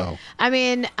Yeah. Corry show. I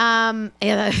mean,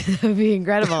 that would be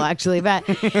incredible, actually. But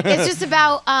it's just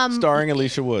about starring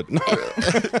Alysia Wood.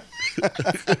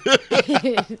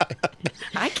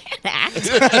 I can't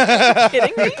act.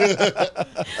 Kidding me?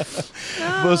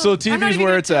 Well, so TV's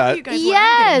where it's at.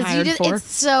 Yes, it's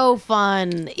so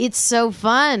fun. It's so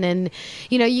fun, and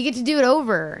you get to do it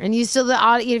over, and you still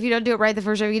if you don't do it right the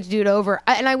first time, you get to do it over.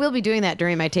 And I will be doing that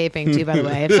during my taping too. By the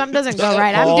way, if something doesn't go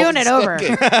right, I'm doing it over.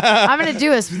 I'm going to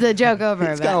do the joke over.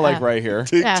 It's kind of like right here.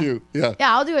 Take 2. Yeah.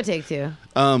 Yeah, I'll do a take 2.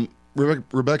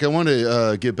 Rebecca, I want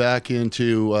to get back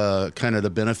into kind of the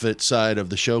benefit side of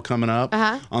the show coming up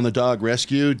on the dog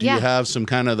rescue. Do you have some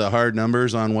kind of the hard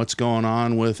numbers on what's going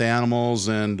on with animals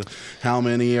and how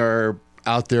many are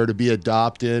out there to be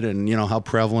adopted and how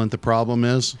prevalent the problem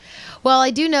is? Well, I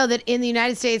do know that in the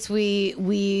United States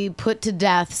we put to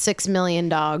death 6 million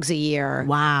dogs a year.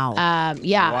 Wow.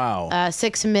 Wow.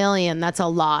 6 million. That's a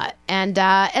lot, and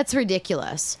it's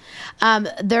ridiculous.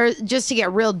 There, just to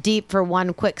get real deep for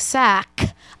one quick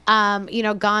sec.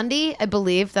 Gandhi, I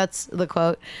believe that's the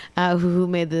quote, who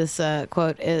made this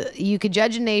quote, you could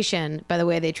judge a nation by the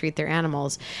way they treat their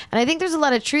animals. And I think there's a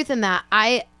lot of truth in that.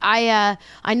 I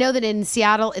know that in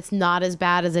Seattle, it's not as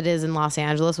bad as it is in Los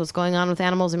Angeles, what's going on with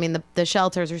animals. I mean, the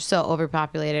shelters are so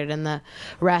overpopulated, and the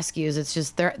rescues, it's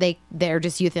just, they're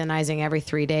just euthanizing every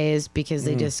 3 days because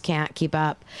they just can't keep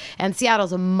up. And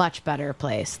Seattle's a much better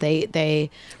place. We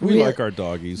like our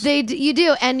doggies. You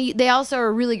do. And they also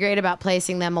are really great about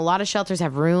placing them. A lot of shelters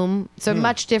have room. So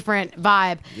much different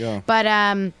vibe. Yeah. But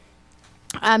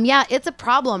it's a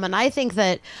problem. And I think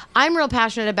that I'm real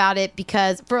passionate about it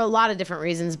because for a lot of different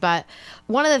reasons. But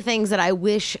one of the things that I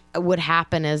wish would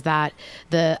happen is that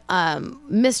the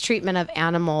mistreatment of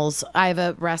animals. I have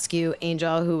a rescue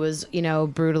angel who was,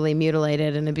 brutally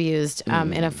mutilated and abused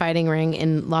in a fighting ring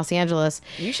in Los Angeles.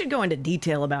 You should go into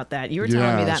detail about that. You were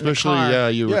telling me that especially, in the car.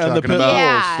 you were talking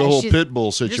about the whole pit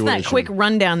bull situation. Just that quick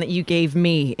rundown that you gave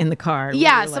me in the car.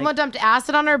 Yeah, someone dumped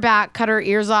acid on her back, cut her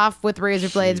ears off with razor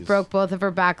blades, broke both of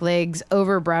her back legs,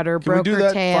 overbred her, broke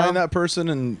her tail. Find that person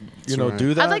and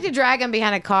do that. I'd like to drag them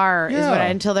behind a car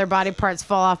until their body parts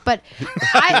fall off. But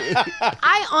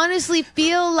I honestly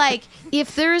feel like if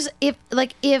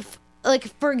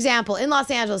for example, in Los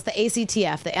Angeles, the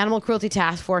ACTF, the Animal Cruelty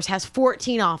Task Force, has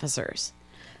 14 officers.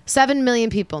 7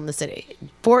 million people in the city.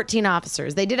 14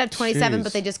 officers. They did have 27,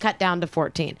 but they just cut down to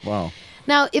 14. Wow.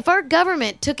 Now, if our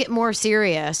government took it more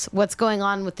serious, what's going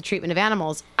on with the treatment of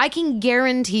animals, I can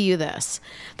guarantee you this,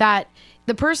 that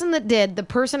the person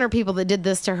or people that did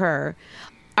this to her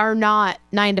are not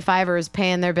 9-to-5ers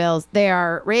paying their bills. They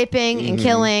are raping and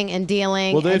killing and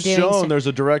dealing. Well, they've shown there's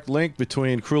a direct link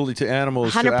between cruelty to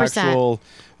animals 100%. to actual,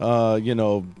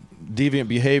 deviant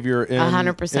behavior in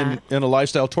 100%. in a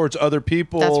lifestyle towards other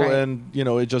people. That's right. And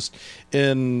it just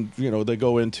they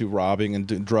go into robbing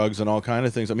and drugs and all kind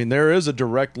of things. I mean, there is a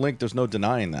direct link. There's no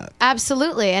denying that.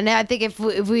 Absolutely. And I think if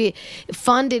we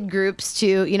funded groups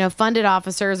to, funded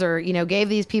officers or, gave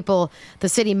these people, the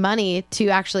city, money to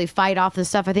actually fight off this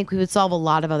stuff, I think we would solve a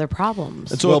lot of other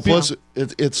problems. And so plus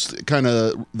it's kind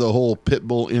of the whole pit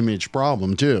bull image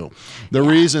problem too. The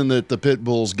reason that the pit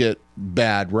bulls get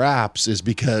bad raps is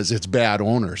because it's bad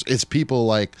owners. It's people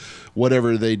like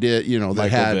whatever they did,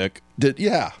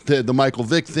 the Michael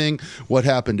Vick thing, what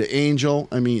happened to Angel.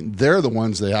 I mean, they're the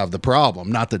ones that have the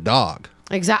problem, not the dog.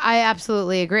 Exactly. I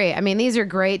absolutely agree. I mean, these are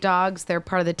great dogs. They're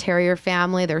part of the terrier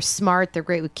family. They're smart. They're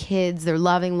great with kids. They're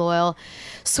loving, loyal,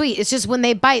 sweet. It's just when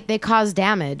they bite, they cause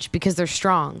damage because they're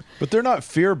strong. But they're not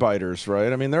fear biters,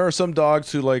 right? I mean, there are some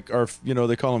dogs who are,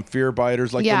 they call them fear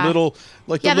biters, the little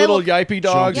yippy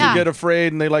dogs who get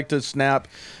afraid and they like to snap.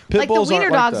 Pit bulls the wiener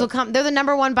aren't dogs like will come. They're the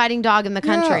number one biting dog in the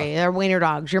country. They're wiener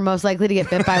dogs. You're most likely to get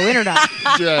bit by a wiener dog.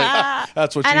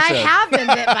 That's what you said. And I have been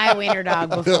bit by a wiener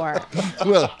dog before.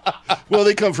 Well,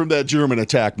 they come from that German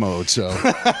attack mode, so.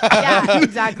 Yeah,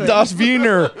 exactly. Das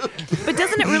Wiener. But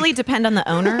doesn't it really depend on the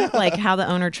owner, like how the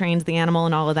owner trains the animal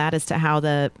and all of that as to how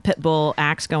the pit bull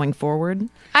acts going forward?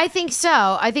 I think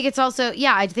so. I think it's also,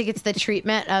 I think it's the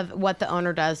treatment of what the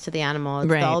owner does to the animal.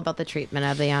 It's all about the treatment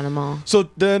of the animal. So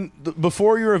then,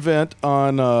 before your event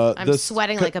on I'm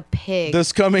sweating like a pig.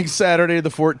 This coming Saturday, the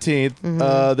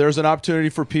 14th, there's an opportunity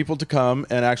for people to come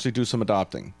and actually do some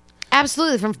adopting.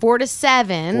 Absolutely, from 4 to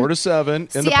 7. 4 to 7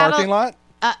 in the parking lot.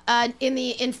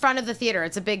 In front of the theater.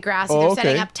 It's a big grassy. They're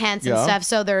setting up tents and stuff.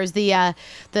 So there's the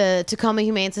Tacoma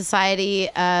Humane Society,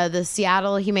 the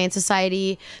Seattle Humane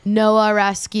Society, NOAA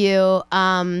Rescue,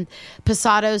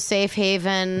 Pasado Safe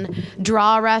Haven,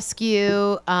 Draw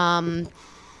Rescue,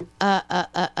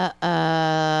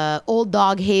 Old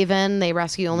Dog Haven. They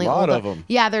rescue only a lot old of them.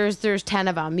 Yeah, there's 10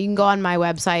 of them. You can go on my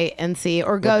website and see,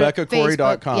 or go to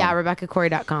Facebook. Yeah,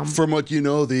 RebeccaCorry.com. From what you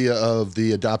know of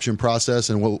the adoption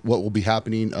process and what will be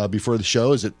happening before the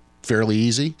show, is it fairly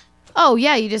easy? Oh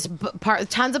yeah, you just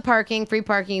tons of parking, free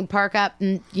parking, park up,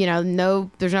 and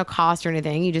there's no cost or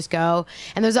anything. You just go,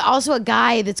 and there's also a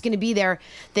guy that's going to be there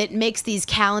that makes these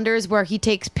calendars where he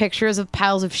takes pictures of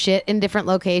piles of shit in different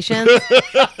locations.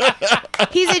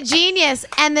 He's a genius,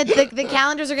 and the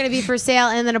calendars are going to be for sale,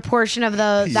 and then a portion of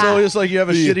So it's like you have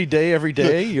a shitty day every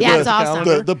day. It's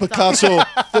awesome. The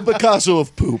Picasso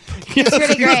of poop. It's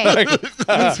pretty great.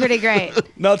 It's pretty great.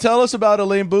 Now tell us about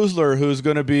Elaine Boozler, who's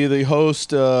going to be the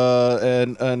host.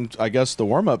 And I guess the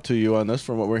warm up to you on this,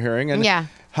 from what we're hearing. And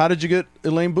how did you get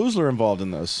Elaine Boozler involved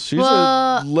in this? She's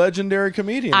a legendary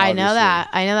comedian. I know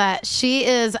that. She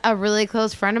is a really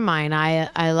close friend of mine.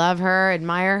 I love her,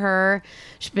 admire her.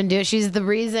 She's the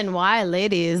reason why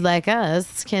ladies like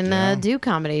us can do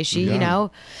comedy. She,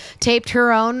 taped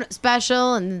her own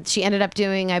special, and she ended up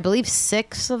doing, I believe,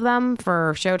 6 of them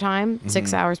for Showtime,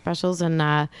 6-hour specials,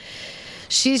 and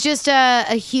she's just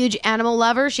a huge animal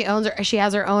lover. She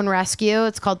has her own rescue.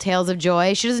 It's called Tales of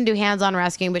Joy. She doesn't do hands-on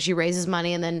rescuing, but she raises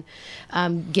money and then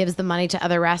gives the money to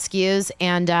other rescues.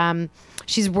 And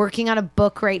she's working on a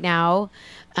book right now.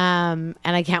 And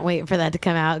I can't wait for that to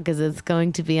come out because it's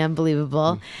going to be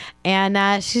unbelievable.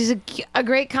 And she's a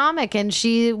great comic, and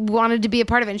she wanted to be a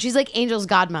part of it. And she's like Angel's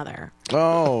godmother.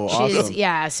 Oh, awesome.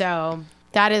 Yeah, so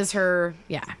that is her.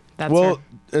 Yeah, that's her.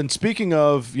 And speaking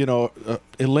of,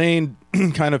 Elaine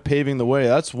kind of paving the way,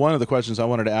 that's one of the questions I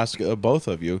wanted to ask both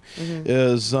of you,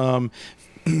 is the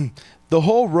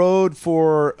whole road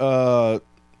for,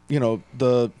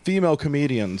 the female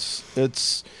comedians.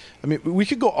 We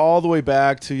could go all the way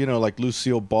back to, like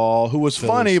Lucille Ball, who was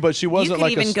funny, but she wasn't like...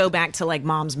 You could even go back to, like,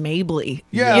 Moms Mabley.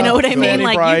 Yeah. You know what I mean? Fanny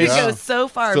Like, Bryce. you could go so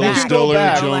far Phyllis back.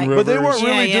 Diller, Joan Rivers. But they weren't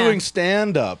really doing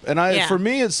stand-up. And for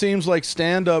me, it seems like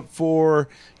stand-up for,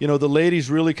 the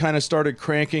ladies really kind of started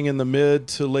cranking in the mid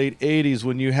to late 80s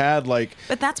when you had, like...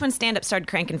 But that's when stand-up started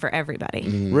cranking for everybody.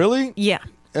 Really? Yeah.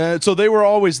 So they were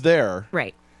always there.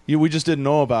 Right. We just didn't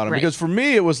know about them. Right. Because for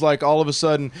me, it was like all of a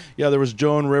sudden, there was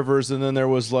Joan Rivers, and then there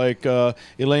was like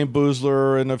Elaine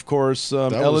Boozler, and of course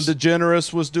Ellen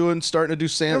DeGeneres was starting to do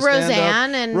stand-up.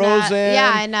 Roseanne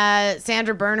and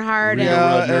Sandra Bernhard.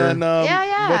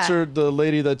 What's the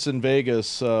lady that's in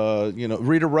Vegas?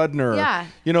 Rita Rudner. Yeah.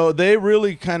 They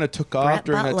really kind of took off Brett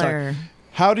during Butler. that time.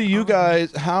 How do you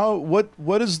guys?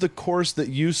 What is the course that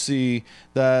you see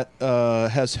that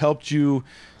has helped you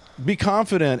be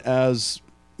confident as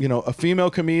a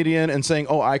female comedian and saying,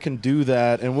 "Oh, I can do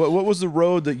that"? And what was the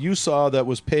road that you saw that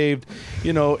was paved,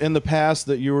 in the past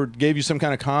that gave you some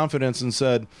kind of confidence and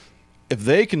said, "If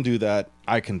they can do that,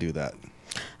 I can do that"?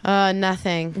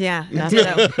 Nothing. Yeah, not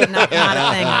a thing.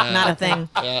 Not a thing.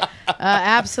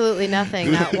 Absolutely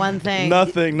nothing. Not one thing.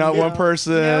 Nothing. Not one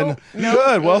person. Nope.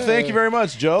 Good. Well, thank you very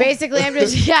much, Joe. Basically, I'm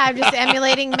just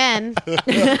emulating men.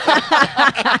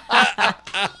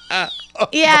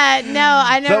 Yeah, no,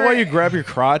 I never. Is that why you grab your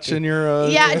crotch in your?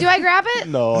 Yeah, do I grab it?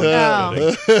 No.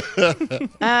 No,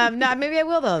 maybe I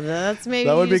will though. That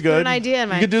would be good. An idea in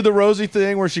my. You could do the Rosie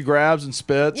thing where she grabs and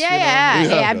spits.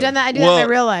 Yeah, I've done that. I do that in my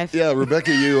real life. Yeah,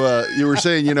 Rebecca, you were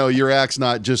saying your act's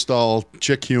not just all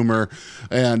chick humor,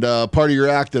 and part of your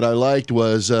act that I liked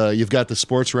was you've got the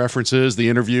sports references, the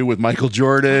interview with Michael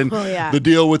Jordan, the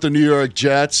deal with the New York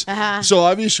Jets. So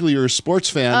obviously you're a sports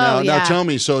fan now. Now tell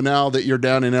me, so now that you're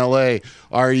down in L.A.,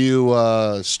 are you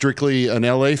strictly an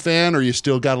L.A. fan, or you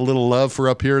still got a little love for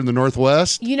up here in the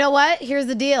Northwest? You know what? Here's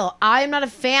the deal. I am not a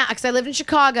fan because I lived in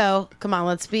Chicago. Come on,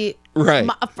 let's be right.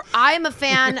 I am a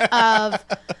fan of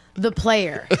the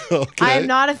player. Okay. I am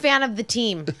not a fan of the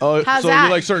team. Oh, how's so that?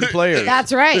 you like certain players?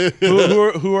 That's right.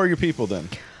 Who are your people then?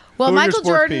 Well, Michael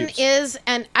Jordan is,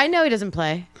 and I know he doesn't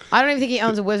play. I don't even think he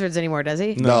owns the Wizards anymore, does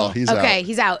he? No, he's out. Okay,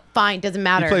 he's out. Fine, doesn't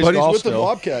matter. But he's with the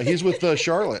Bobcat. He's with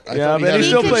Charlotte. But he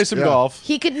still plays some golf.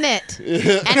 He could knit,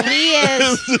 and he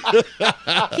is.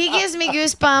 He gives me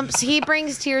goosebumps. He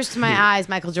brings tears to my eyes.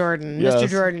 Michael Jordan, Mr.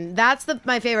 Jordan. That's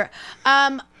my favorite.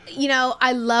 I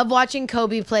love watching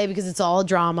Kobe play because it's all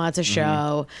drama. It's a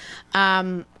show.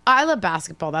 I love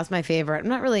basketball. That's my favorite. I'm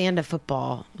not really into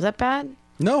football. Was that bad?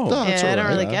 No, that's I don't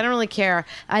really care.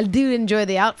 I do enjoy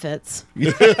the outfits.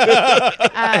 There's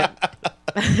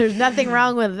nothing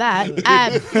wrong with that.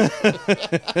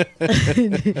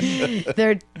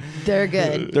 They're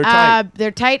good. They're tight. They're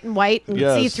tight and white and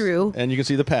see through. And you can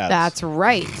see the pads. That's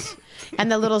right.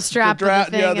 And the little strap. the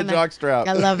thing jock strap.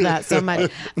 I love that so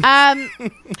much.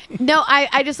 No,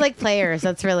 I just like players.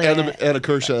 That's really and it. of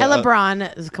course, and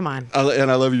LeBron. Come on.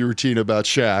 And I love your routine about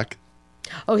Shaq.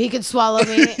 Oh, he could swallow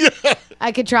me.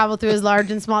 I could travel through his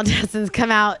large and small intestines, come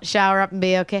out, shower up, and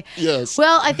be okay. Yes.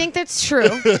 Well, I think that's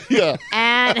true. Yeah.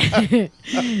 And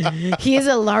he is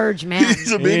a large man.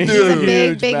 He's a big He's dude.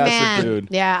 a big massive man. Dude.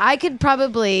 Yeah, I could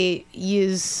probably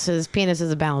use his penis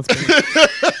as a balance beam.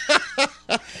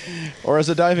 Or as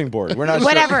a diving board. We're not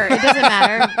Whatever. It doesn't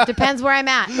matter. Depends where I'm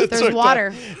at. If there's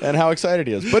water. And how excited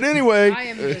he is. But anyway. I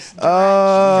am just drenched in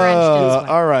sweat.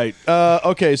 All right.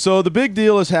 Okay, so the big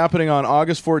deal is happening on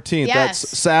August 14th. Yes.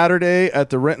 That's Saturday at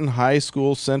the Renton High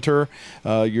School Center.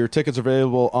 Your tickets are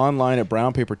available online at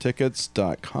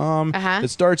brownpapertickets.com. It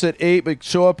starts at 8, but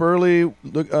show up early,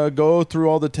 go through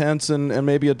all the tents and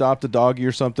maybe adopt a doggy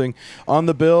or something. On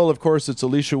the bill, of course, it's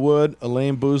Alysia Wood,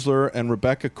 Elaine Boozler, and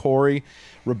Rebecca Corry.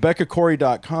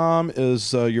 RebeccaCorry.com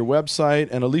is your website,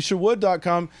 and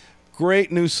AlysiaWood.com.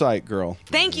 Great new site, girl.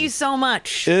 Thank you so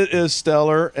much. It is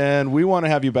stellar, and we want to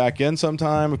have you back in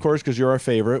sometime, of course, because you're our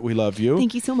favorite. We love you.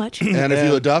 Thank you so much. And if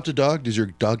you adopt a dog, does your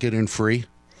dog get in free?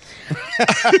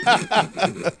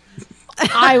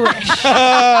 I wish.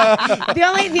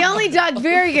 The only dog.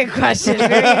 Very good question.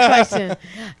 Very good question.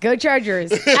 Go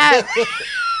Chargers.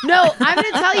 No, I'm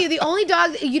going to tell you, the only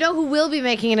dog who will be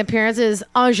making an appearance is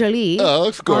Angelique. Oh,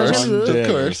 of course. Angelou. Of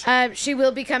course. She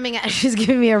will be coming. She's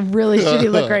giving me a really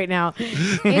shitty look right now.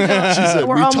 Said,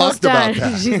 we're we almost talked about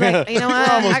done. that. She's like, you know what?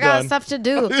 I got stuff to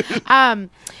do.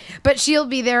 But she'll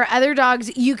be there. Other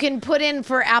dogs you can put in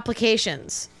for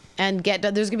applications. And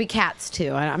there's gonna be cats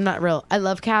too. I'm not real. I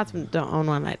love cats, but don't own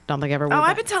one. I don't think I ever will. Oh,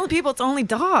 I've been telling people it's only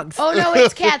dogs. Oh no,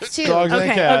 it's cats too. Dogs and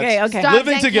cats. Okay.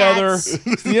 Living together.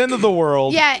 It's the end of the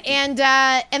world. Yeah,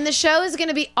 and the show is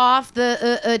gonna be off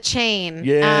the chain.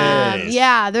 Yes.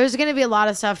 Yeah, there's gonna be a lot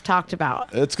of stuff talked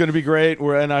about. It's going to be great,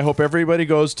 and I hope everybody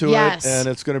goes to it, and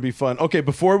it's going to be fun. Okay,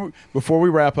 before we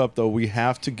wrap up, though, we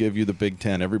have to give you the Big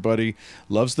Ten. Everybody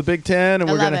loves the Big Ten,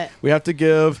 and we have to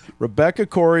give Rebecca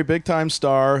Corry, big-time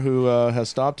star, who has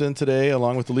stopped in today,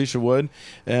 along with Alysia Wood,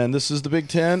 and this is the Big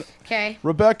Ten. Okay.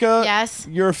 Rebecca, yes,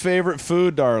 your favorite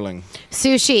food, darling?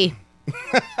 Sushi.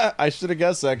 I should have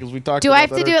guessed that because we talked. Do I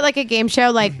have to do it like a game show?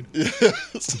 Like,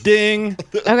 ding.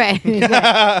 Okay.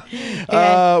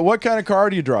 What kind of car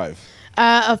do you drive?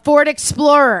 A Ford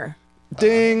Explorer.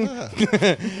 Ding.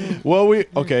 Well,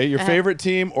 your favorite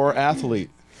team or athlete?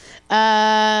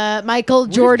 Michael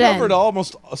Jordan. We've covered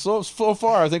almost so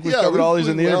far. I think we've covered all these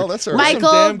in the interview. That's all right. We're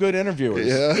some damn good interviewers.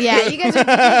 Yeah, you guys.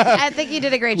 I think you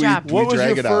did a great job. What was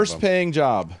your first paying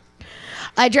job?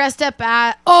 I dressed up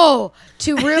at my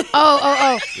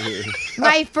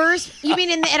first. You mean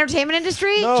in the entertainment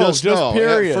industry? No, just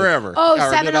period. Forever. Oh,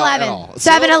 7-Eleven.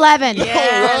 7-Eleven.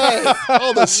 Yeah.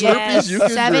 All the Slurpees you can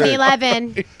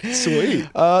 7-Eleven. Sweet.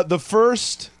 The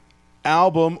first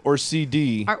album or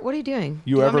CD Art, what are you doing?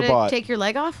 you Do ever want me to bought? take your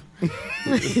leg off?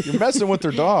 You're messing with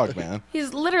their dog, man.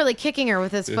 He's literally kicking her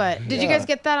with his foot. Did you guys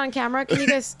get that on camera? Can you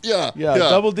guys? Yeah.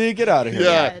 Double D, get out of here.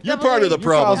 Yeah. You're Double part D. of the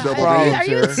problem, caused Double problems D. Are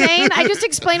you insane? I just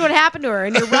explained what happened to her,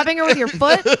 and you're rubbing her with your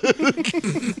foot.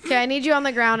 Okay, I need you on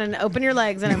the ground and open your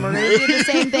legs, and we're gonna do the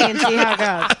same thing and see how it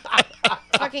goes.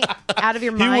 Fucking out of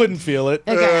your mind. He wouldn't feel it.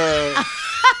 Okay.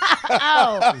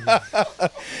 Oh.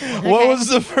 What was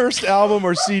the first album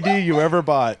or CD you ever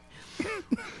bought?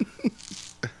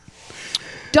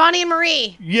 Donnie and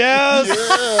Marie. Yes.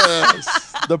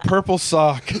 The Purple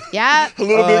Sock. Yeah. A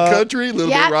little bit country, a little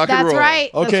Yeah, bit rock and roll. that's right.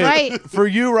 Okay. That's right. For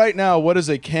you right now, what is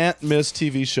a can't miss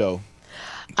TV show?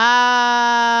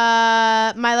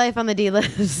 My Life on the D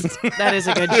List. That is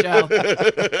a good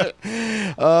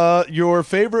show. Your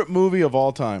favorite movie of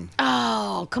all time?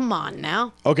 Oh, come on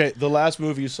now. Okay, the last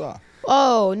movie you saw.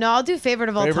 Oh, no, I'll do favorite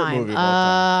of all Favorite time. movie of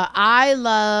all time. I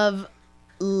love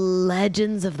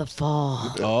Legends of the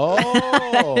Fall.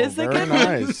 Oh, very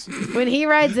nice. When he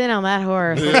rides in on that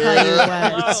horse, I'll tell you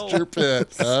what. It's your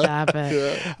pet. Huh? Stop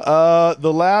it.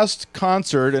 The last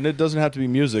concert, and it doesn't have to be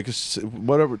music, it's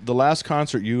whatever. The last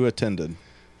concert you attended.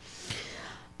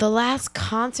 The last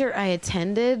concert I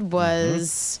attended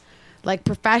was like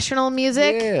professional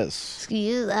music. Yes.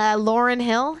 Lauryn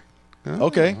Hill.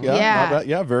 Okay. Yeah. Yeah. Not bad.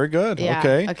 Yeah. Very good. Yeah,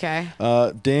 Okay. okay.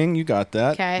 Ding, you got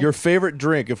that. Okay. Your favorite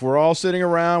drink? If we're all sitting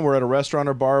around, we're at a restaurant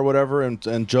or bar or whatever,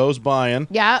 and Joe's buying.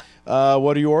 Yeah.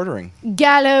 What are you ordering?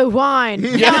 Gallo wine. No,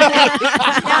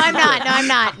 I'm not. No, I'm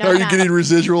not. No, Are I'm you not. getting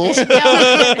residuals? No,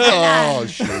 I'm not. Oh,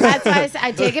 shit. That's why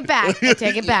I take it back. I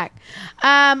take it back.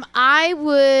 I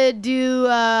would do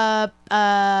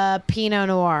Pinot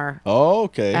Noir. Oh,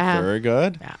 okay. Uh-huh. Very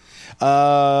good.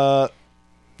 Yeah.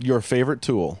 Your favorite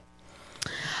tool?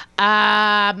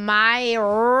 My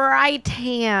right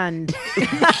hand.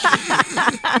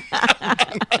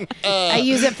 I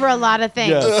use it for a lot of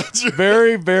things. Yes.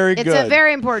 Very, very It's good. a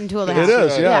very important tool to have. It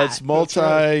is. Yeah. Yeah. It's multi.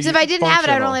 So if I didn't have it,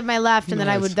 I'd only have my left, and then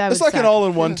I would. That It's would like an suck.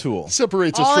 all-in-one tool.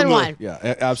 Separates us All from in the... one.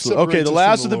 Yeah, absolutely. Okay, Separates the us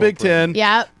last from of the the Big Ten.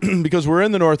 Yep. Because we're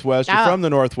in the Northwest. You're Oh. from the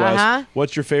Northwest. Uh-huh.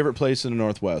 What's your favorite place in the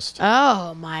Northwest?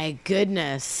 Oh my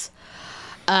goodness.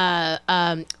 All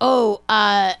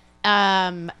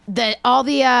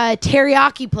the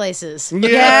teriyaki places.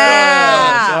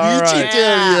 Yeah. All right.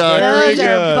 Very Those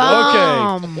are good.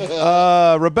 bomb.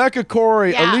 Okay. Rebecca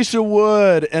Corry, Yeah. Alysia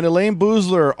Wood, and Elaine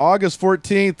Boozler, August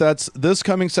 14th. That's this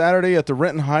coming Saturday at the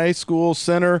Renton High School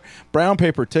Center.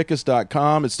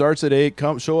 BrownPaperTickets.com. It starts at 8.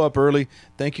 Come show up early.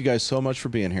 Thank you guys so much for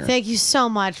being here. Thank you so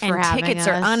much for And having tickets us.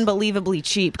 are unbelievably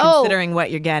cheap Oh. considering what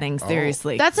you're getting.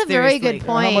 Seriously. That's a very Seriously. good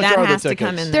point. How much That are the has to tickets?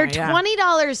 come in They're there. yeah.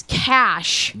 $20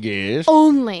 cash Yes.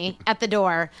 only at the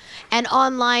door, and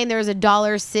online there's a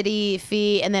 $1 city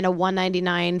fee and then a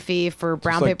 $1.99 fee for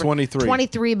brown like paper. 23.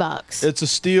 $23. It's a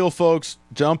steal, folks.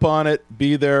 Jump on it.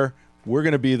 Be there. We're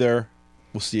going to be there.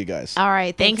 We'll see you guys. All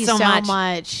right. Thank Thanks you so so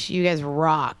much. You guys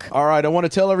rock. All right, I want to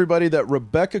tell everybody that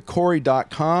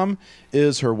RebeccaCorry.com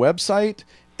is her website,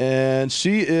 and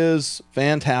she is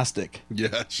fantastic.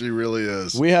 Yeah, she really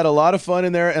is. We had a lot of fun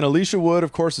in there, and Alysia Wood,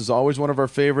 of course, is always one of our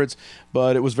favorites,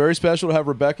 but it was very special to have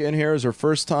Rebecca in here as her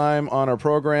first time on our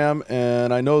program,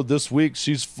 and I know this week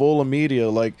she's full of media.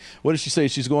 Like, what did she say?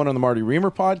 She's going on the Marty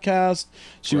Reamer podcast.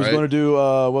 She was Right. going to do,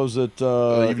 what was it,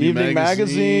 Evening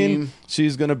Magazine.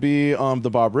 She's going to be on the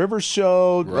Bob Rivers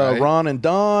Show, Right. Ron and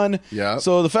Don. Yeah.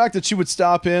 So the fact that she would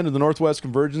stop in the Northwest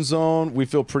Convergence Zone, we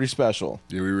feel pretty special.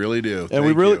 Yeah, we really do. And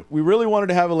Thank you. we really wanted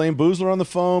to have Elaine Boozler on the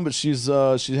phone, but she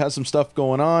has some stuff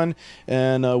going on,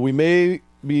 and we may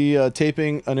be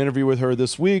taping an interview with her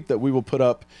this week that we will put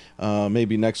up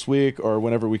maybe next week or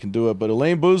whenever we can do it. But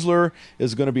Elaine Boozler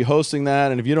is going to be hosting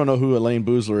that, and if you don't know who Elaine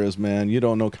Boozler is, man, you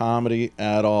don't know comedy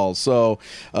at all. So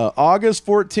August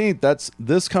 14th, that's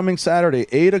this coming Saturday,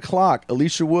 8 o'clock,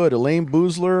 Alysia Wood, Elaine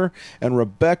Boozler, and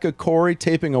Rebecca Corry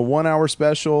taping a 1-hour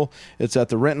special. It's at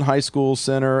the Renton High School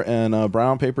Center, and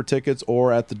brown paper tickets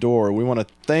or at the door. We want to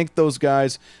thank those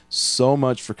guys so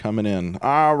much for coming in.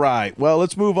 All right, well,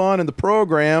 let's move on in the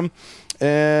program,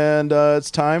 and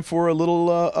it's time for a little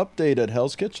update at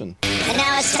Hell's Kitchen. And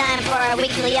now it's time for our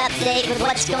weekly update with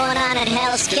what's going on at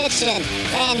Hell's Kitchen.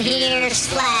 And here's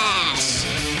Flash.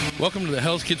 Welcome to the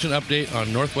Hell's Kitchen update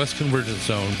on Northwest Convergence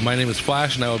Zone. My name is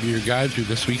Flash, and I will be your guide through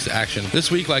this week's action.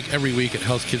 This week, like every week at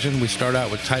Hell's Kitchen, we start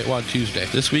out with Tightwad Tuesday.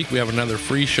 This week, we have another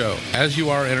free show. As You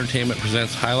Are Entertainment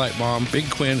presents Highlight Bomb, Big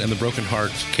Quinn and the Broken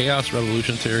Hearts, Chaos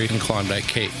Revolution Theory, and Klondike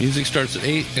Kate. Music starts at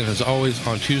 8, and as always,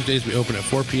 on Tuesdays, we open at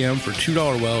 4 p.m. for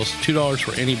 $2 wells, $2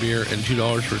 for any beer, and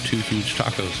 $2 for 2 huge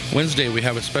tacos. Wednesday, we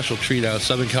have a special treat out of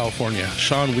Southern California.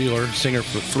 Sean Wheeler, singer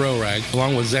for Throw Rag,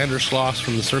 along with Xander Schloss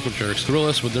from the Circle Jerks, thrill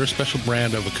us with their special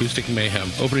brand of acoustic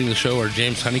mayhem. Opening the show are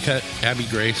James Honeycutt, Abby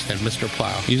Grace, and Mr.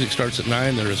 Plow. Music starts at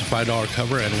 9. There is a $5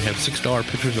 cover, and we have $6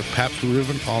 pictures of Pabst Blue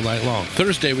Ribbon all night long.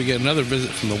 Thursday, we get another visit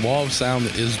from the wall of sound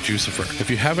that is Jucifer. If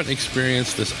you haven't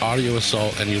experienced this audio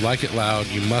assault and you like it loud,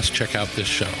 you must check out this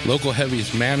show. Local heavies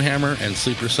Manhammer and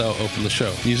Sleeper Cell open the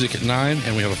show. Music at 9,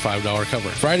 and we have a $5 cover.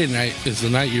 Friday night is the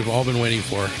night you've all been waiting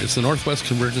for. It's the Northwest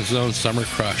Convergence Zone Summer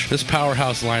Crush. This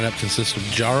powerhouse lineup consists of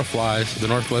Jar of Flies, the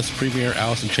Northwest premier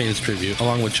Alice in Chains tribute,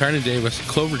 along with China Davis,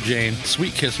 Clover Jane,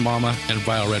 Sweet Kiss Mama, and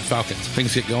Vile Red Falcons.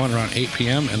 Things get going around 8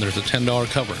 p.m. and there's a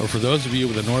 $10 cover. Or for those of you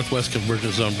with a Northwest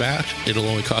Convergence Zone badge, it'll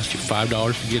only cost you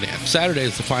 $5 to get in. Saturday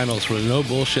is the finals for the No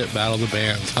Bullshit Battle of the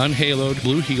Bands. Unhaloed,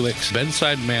 Blue Helix,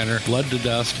 Bedside Manor, Blood to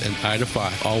Dust, and I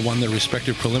Defy all won their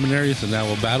respective preliminaries and now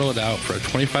will battle it out for a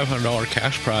 $2,500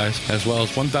 cash prize as well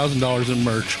as $1,000 in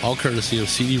merch, all courtesy of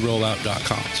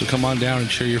CDRollout.com. So come on down and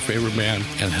cheer your favorite band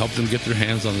and help them get their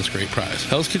hands on this great prize.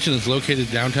 Hell's Kitchen is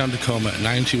located downtown Tacoma at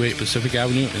 928 Pacific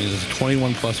Avenue and is a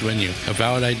 21-plus venue. A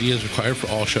valid ID is required for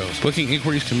all shows. Booking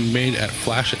inquiries can be made at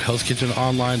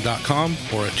flash@hellskitchenonline.com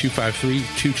or at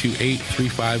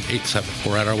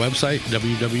 253-228-3587 or at our website,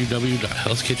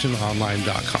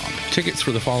 www.hellskitchenonline.com. Tickets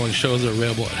for the following shows are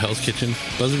available at Hell's Kitchen,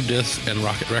 Buzzard Discs, and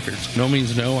Rocket Records. No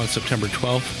Means No on September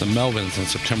 12th, The Melvins on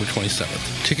September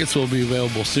 27th. Tickets will be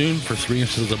available soon for 3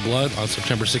 Inches of Blood on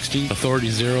September 16th, Authority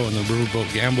Zero and the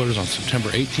Riverboat Gamblers on September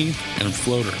 18th, and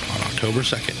Floater on October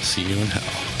 2nd. See you in hell.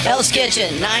 Hell's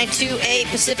Kitchen, 928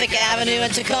 Pacific Avenue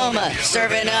in Tacoma,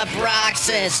 serving up rock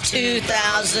since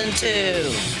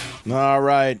 2002. All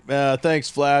right. Thanks,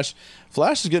 Flash.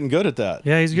 Flash is getting good at that.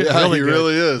 Yeah, he's getting he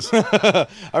really is. I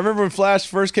remember when Flash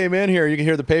first came in here, you could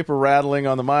hear the paper rattling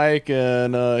on the mic,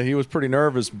 and he was pretty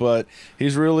nervous, but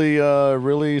he's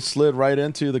really slid right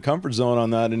into the comfort zone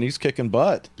on that, and he's kicking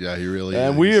butt. Yeah, he really is.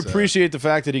 And we appreciate the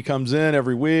fact that he comes in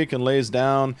every week and lays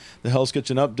down the Hell's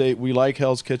Kitchen update. We like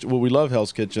Hell's Kitchen. Well, we love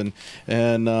Hell's Kitchen,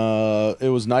 and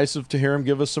it was nice to hear him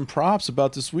give us some props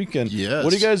about this weekend. Yes.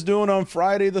 What are you guys doing on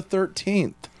Friday the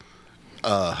 13th?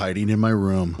 Hiding in my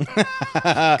room.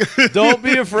 Don't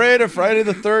be afraid of Friday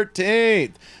the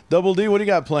 13th. Double D, what do you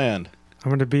got planned?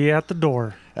 I'm going to be at the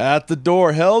door. At the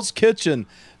door. Hell's Kitchen.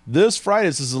 This Friday.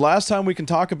 This is the last time we can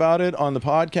talk about it on the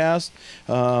podcast.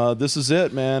 This is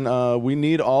it, man. We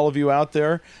need all of you out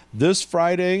there. This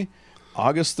Friday,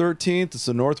 August 13th, it's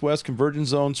the Northwest Convergence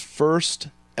Zone's first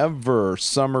ever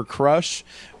Summer Crush.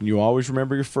 You always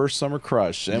remember your first Summer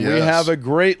Crush. And we have a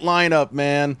great lineup,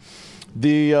 man.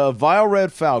 The Vile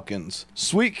Red Falcons,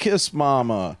 Sweet Kiss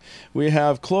Mama, we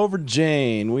have Clover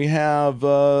Jane, we have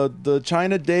the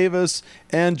China Davis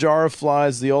and Jar of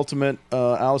Flies, the ultimate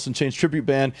Alice in Chains tribute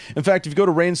band. In fact, if you go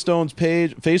to Rainstone's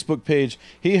Facebook page,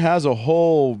 he has a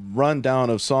whole rundown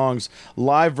of songs,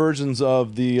 live versions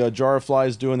of the Jar of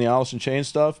Flies doing the Alice in Chains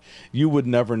stuff. You would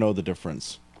never know the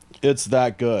difference. It's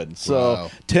that good. So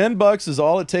wow. $10 is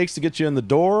all it takes to get you in the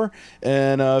door.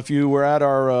 And if you were at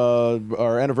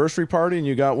our anniversary party and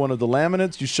you got one of the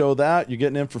laminates, you show that. You're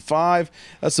getting in for $5.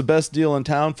 That's the best deal in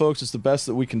town, folks. It's the best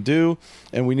that we can do.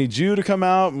 And we need you to come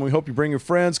out, and we hope you bring your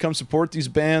friends, come support these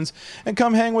bands, and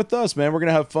come hang with us, man. We're going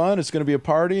to have fun. It's going to be a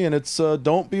party, and it's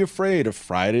don't be afraid of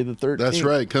Friday the 13th. That's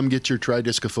right. Come get your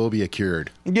tridiscophobia cured.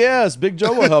 Yes, Big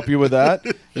Joe will help you with that.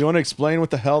 You want to explain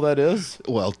what the hell that is?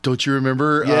 Well, don't you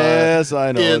remember? Yes,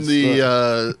 I know. In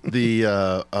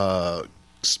the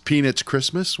Peanuts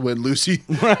Christmas, when Lucy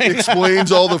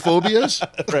explains all the phobias.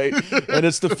 Right. And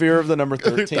it's the fear of the number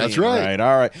 13. That's right.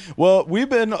 All right. Well, we've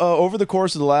been, over the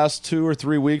course of the last 2 or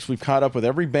 3 weeks, we've caught up with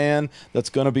every band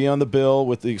that's going to be on the bill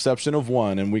with the exception of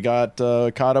one. And we got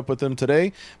caught up with them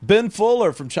today. Ben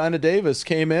Fuller from China Davis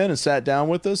came in and sat down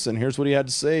with us, and here's what he had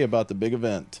to say about the big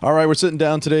event. All right, we're sitting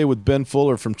down today with Ben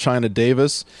Fuller from China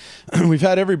Davis. We've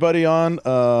had everybody on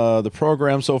the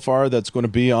program so far that's going to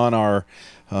be on our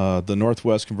the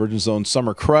Northwest Convergence Zone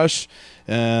Summer Crush,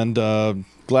 and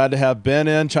glad to have Ben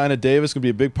in. China Davis going to be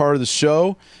a big part of the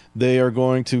show. They are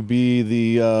going to be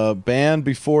the band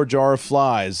before Jar of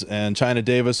Flies, and China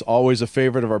Davis, always a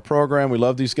favorite of our program. We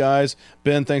love these guys.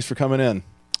 Ben, thanks for coming in.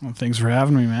 Well, thanks for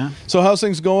having me, man. So how's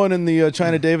things going in the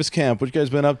China Davis camp? What you guys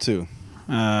been up to?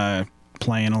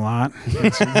 playing a lot,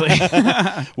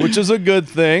 which is a good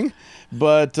thing.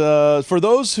 But for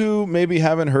those who maybe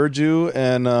haven't heard you,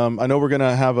 and I know we're going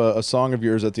to have a song of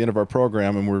yours at the end of our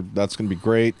program, and that's going to be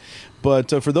great.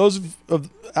 But for those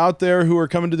out there who are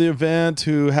coming to the event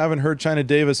who haven't heard China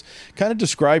Davis, kind of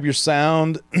describe your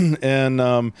sound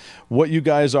and what you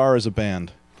guys are as a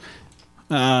band.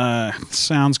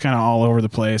 Sounds kind of all over the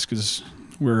place because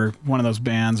we're one of those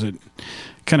bands that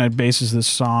kind of bases this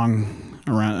song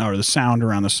around, or the sound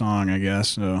around the song, I guess.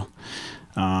 So,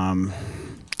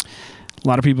 a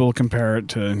lot of people compare it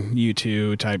to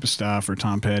U2 type of stuff or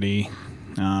Tom Petty.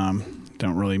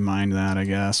 Don't really mind that, I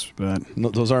guess. But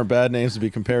those aren't bad names to be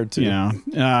compared to. You know,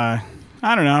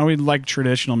 I don't know. We like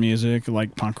traditional music,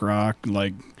 like punk rock,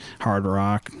 like hard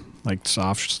rock, like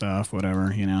soft stuff,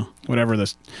 whatever, you know. Whatever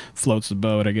that floats the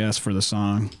boat, I guess, for the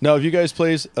song. Now, have you guys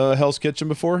played Hell's Kitchen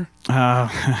before? We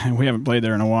haven't played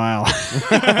there in a while.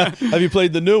 Have you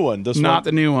played the new one? Not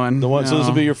the new one. The one. No. So this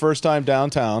will be your first time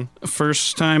downtown.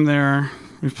 First time there.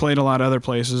 We've played a lot of other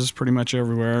places, pretty much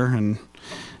everywhere, and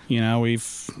you know,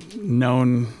 we've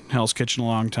known Hell's Kitchen a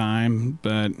long time,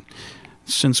 but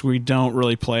since we don't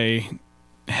really play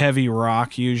heavy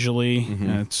rock usually,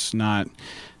 it's not.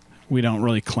 We don't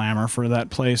really clamor for that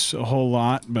place a whole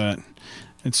lot, but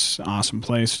it's an awesome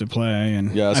place to play,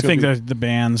 and yeah, I think that the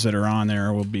bands that are on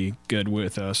there will be good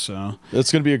with us. So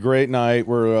it's going to be a great night.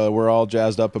 We're all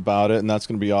jazzed up about it, and that's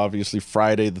going to be obviously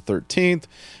Friday the 13th,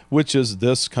 which is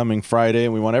this coming Friday,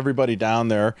 and we want everybody down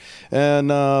there. And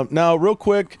now, real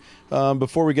quick,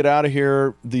 before we get out of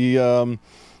here,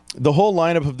 the whole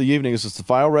lineup of the evening is just the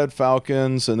File Red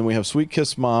Falcons, and then we have Sweet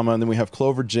Kiss Mama, and then we have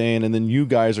Clover Jane, and then you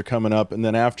guys are coming up, and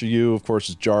then after you, of course,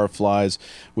 is Jar of Flies,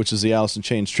 which is the Alice in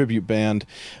Chains tribute band.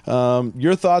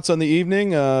 Your thoughts on the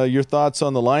evening, your thoughts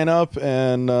on the lineup,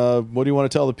 and what do you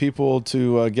want to tell the people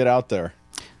to get out there?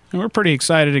 And we're pretty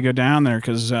excited to go down there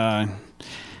because,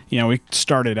 you know, we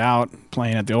started out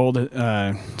playing at the old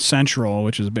Central,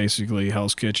 which is basically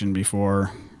Hell's Kitchen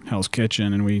before Hell's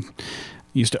Kitchen, and we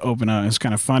used to open up. It's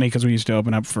kind of funny because we used to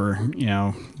open up for, you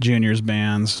know, juniors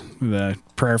bands, the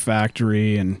Prayer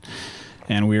Factory, and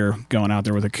we were going out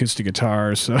there with acoustic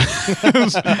guitars. So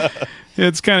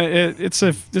it's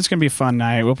gonna be a fun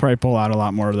night. We'll probably pull out a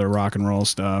lot more of the rock and roll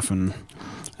stuff, and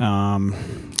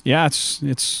yeah,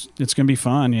 it's gonna be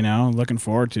fun. You know, looking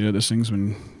forward to it. This thing's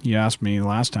been. You asked me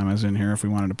last time I was in here if we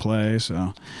wanted to play,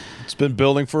 so it's been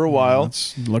building for a while.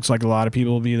 It looks like a lot of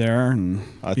people will be there, and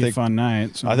I think a fun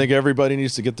night. So. I think everybody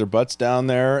needs to get their butts down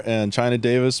there, and China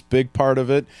Davis, big part of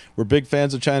it. We're big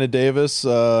fans of China Davis.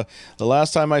 The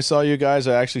last time I saw you guys,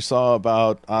 I actually saw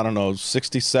about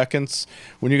 60 seconds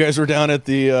when you guys were down at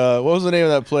the what was the name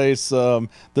of that place? The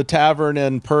Tavern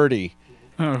in Purdy.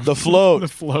 Oh, the float. The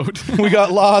float. We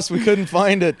got lost. We couldn't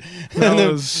find it.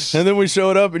 And then we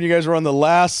showed up, and you guys were on the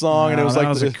last song, and it was that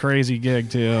was a crazy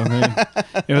gig too.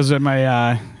 It was at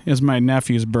my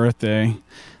nephew's birthday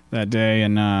that day,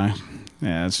 and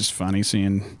yeah, it's just funny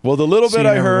seeing. Well, the little bit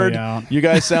I heard, you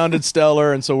guys sounded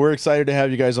stellar, and so we're excited to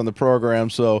have you guys on the program.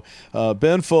 So,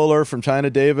 Ben Fuller from China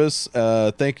Davis,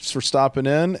 thanks for stopping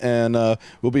in, and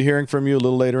we'll be hearing from you a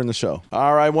little later in the show.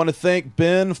 All right, I want to thank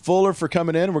Ben Fuller for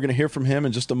coming in. We're going to hear from him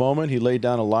in just a moment. He laid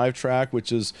down a live track,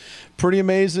 which is pretty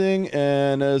amazing,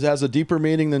 and has a deeper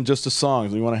meaning than just a song.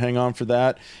 So we want to hang on for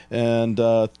that, and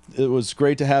it was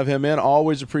great to have him in.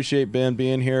 Always appreciate Ben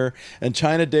being here. And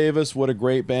China Davis, what a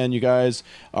great band. You guys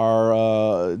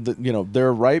are,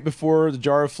 they're right before the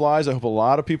Jar of Flies. I hope a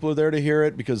lot of people are there to hear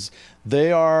it because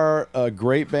they are a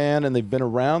great band, and they've been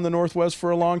around the Northwest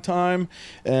for a long time,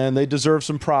 and they deserve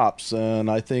some props. And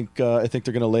I think they're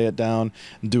going to lay it down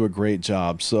and do a great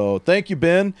job. So thank you,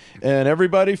 Ben, and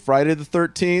everybody. Friday the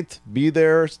 13th, be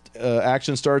there.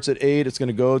 Action starts at 8. It's going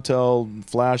to go till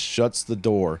Flash shuts the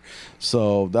door.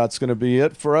 So that's going to be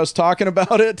it for us talking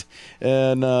about it,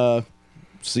 and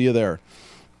see you there.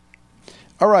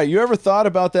 All right, you ever thought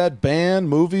about that band,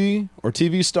 movie, or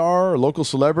TV star or local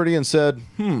celebrity and said,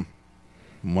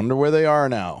 wonder where they are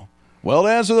now? Well, to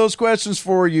answer those questions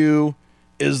for you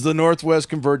is the Northwest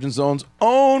Convergence Zone's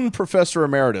own Professor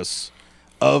Emeritus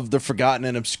of the Forgotten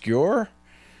and Obscure,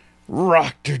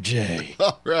 Dr. J.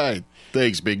 All right.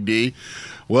 Thanks, Big D.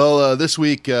 Well, this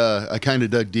week I kind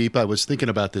of dug deep. I was thinking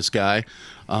about this guy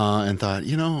and thought,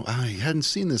 I hadn't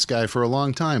seen this guy for a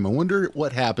long time. I wonder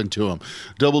what happened to him.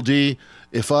 Double D,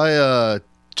 if I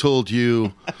told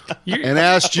you and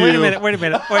asked you... Wait a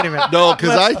minute. No,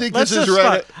 because I think this is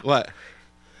right. What?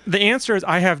 The answer is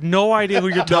I have no idea who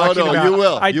you're talking about. You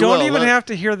will. I don't even have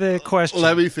to hear the question.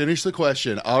 Let me finish the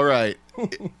question. All right.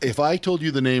 If I told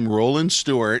you the name Roland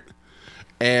Stewart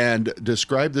and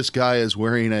described this guy as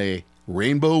wearing a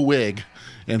rainbow wig,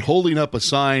 and holding up a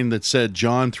sign that said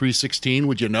John 3:16.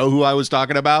 Would you know who I was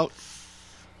talking about?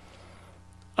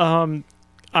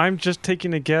 I'm just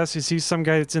taking a guess. Is he some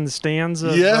guy that's in the stands?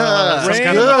 Of, Yeah, some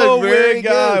kind good, of, very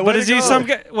good. But is he some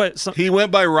guy? What? He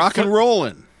went by Rock and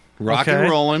Rollin'. Rock and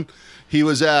Rollin'. He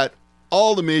was at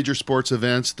all the major sports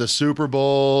events, the Super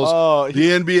Bowls,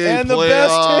 the NBA and playoffs, the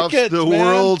best tickets, the man.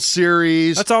 World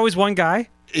Series. That's always one guy?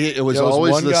 It was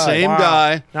always the same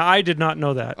guy. Now, I did not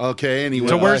know that. Okay, and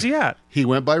so where's he at? He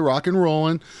went by Rock and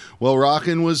Rollin'. Well,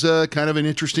 Rockin' was kind of an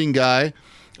interesting guy.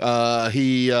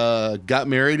 He got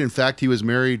married. In fact, he was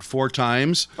married 4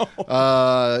 times.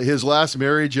 His last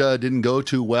marriage didn't go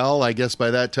too well. I guess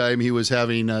by that time he was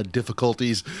having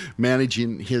difficulties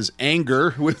managing his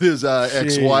anger with his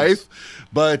ex-wife.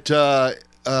 But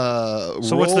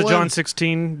so what's the John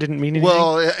 16 didn't mean anything?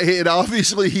 Well, it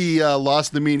obviously he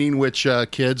lost the meaning, which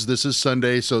kids, this is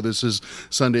Sunday, so this is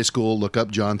Sunday school. Look up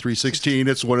John 3:16.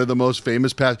 It's one of the most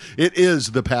famous it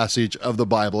is the passage of the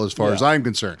Bible as far as I'm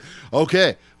concerned.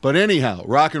 Okay, but anyhow,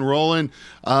 Rock and Rollin'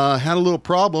 had a little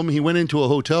problem. He went into a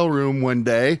hotel room one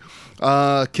day,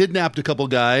 kidnapped a couple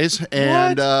guys,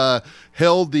 and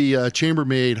held the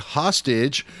chambermaid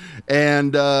hostage,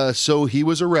 and so he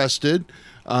was arrested.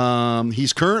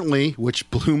 He's currently, which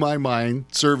blew my mind,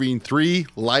 serving 3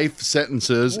 life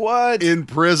sentences in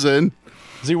prison.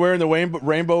 Is he wearing the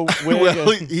rainbow wig?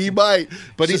 Well, he might,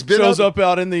 but he's been shows up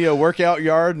out in the workout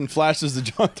yard and flashes the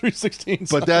John 3:16.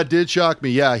 But that did shock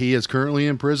me. Yeah, he is currently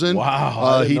in prison.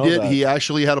 Wow, he did. That. He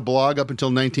actually had a blog up until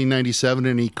 1997,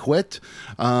 and he quit.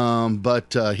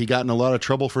 But he got in a lot of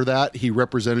trouble for that. He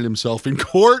represented himself in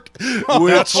court.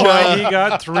 That's why he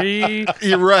got 3.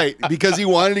 You're right, because he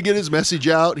wanted to get his message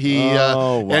out.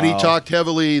 And he talked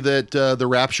heavily that the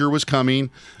rapture was coming.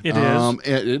 It is.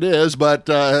 It is, but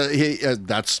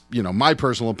that's my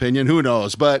personal opinion. Who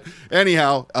knows? But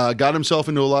anyhow, got himself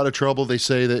into a lot of trouble. They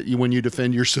say that when you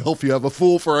defend yourself, you have a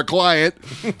fool for a client.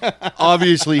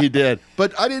 Obviously, he did.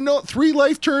 But I didn't know 3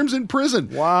 life terms in prison.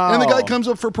 Wow! And the guy comes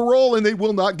up for parole, and they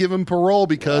will not give him parole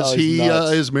because he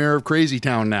is mayor of Crazy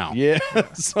Town now.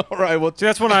 Yes. All right. Well, see,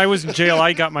 that's when I was in jail.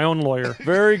 I got my own lawyer.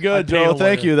 Very good, Joe.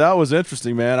 Thank you. That was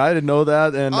interesting, man. I didn't know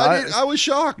that, and I was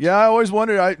shocked. Yeah, I always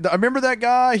wondered. I remember that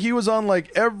guy. He was on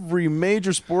like every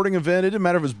major sporting event. It didn't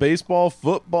matter if it was baseball,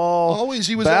 football, always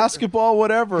he was basketball,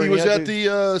 whatever. He was at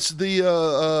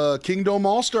the Kingdom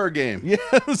All-Star game.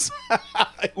 Yes.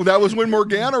 That was when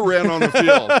Morgana ran on the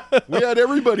field. We had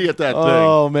everybody at that thing.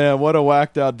 Oh man, what a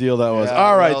whacked out deal that was.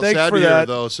 All right, thanks sad for to hear, that.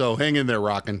 though. So hang in there,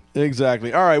 Rockin'.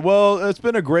 Exactly. All right. Well, it's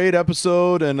been a great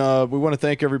episode, and we want to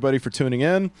thank everybody for tuning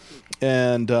in.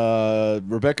 And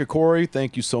Rebecca Corry,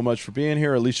 thank you so much for being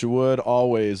here. Alysia Wood,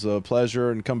 always a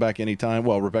pleasure, and come back anytime.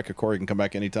 Well, Rebecca Corry can come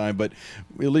back anytime, but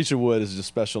Alysia Wood is just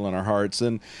special in our hearts.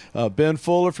 And Ben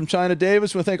Fuller from China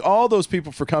Davis, we want to thank all those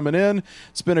people for coming in.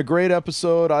 It's been a great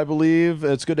episode, I believe.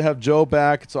 It's good to have Joe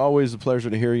back. It's always a pleasure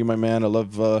to hear you, my man. I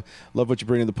love what you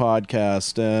bring to the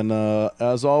podcast. And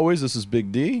as always, this is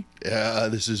Big D. Yeah,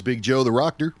 this is Big Joe the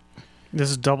Rocker. This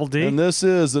is Double D. And this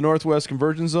is the Northwest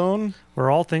Convergence Zone,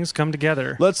 where all things come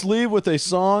together. Let's leave with a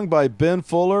song by Ben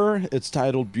Fuller. It's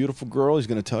titled Beautiful Girl. He's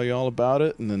going to tell you all about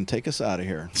it and then take us out of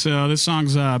here. So this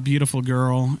song's Beautiful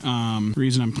Girl. The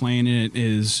reason I'm playing it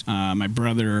is my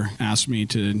brother asked me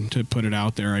to put it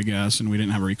out there, I guess, and we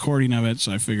didn't have a recording of it,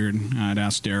 so I figured I'd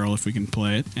ask Daryl if we can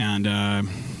play it. And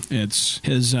it's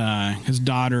his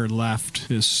daughter left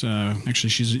this,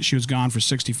 actually she was gone for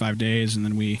 65 days, and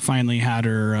then we finally had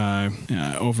her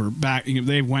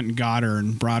they went and got her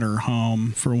and brought her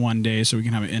home for one day so we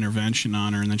can have an intervention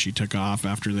on her, and then she took off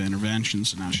after the intervention,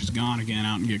 so now she's gone again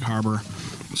out in Gig Harbor.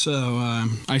 So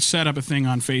I set up a thing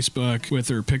on Facebook with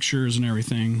her pictures and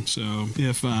everything, so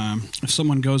if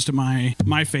someone goes to my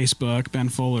Facebook, Ben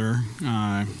Fuller,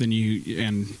 then you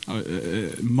and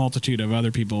a multitude of other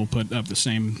people put up the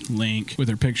same link with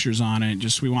her pictures on it.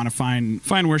 Just we want to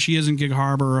find where she is in Gig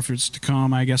Harbor. If it's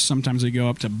Tacoma, I guess sometimes they go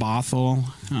up to Bothell.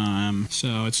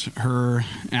 So it's her,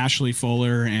 Ashley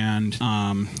Fuller, and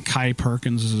Kai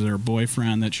Perkins is her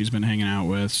boyfriend that she's been hanging out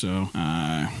with. So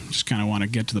just kind of want to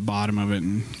get to the bottom of it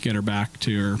and get her back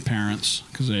to her parents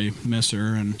because they miss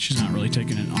her, and she's not really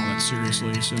taking it all that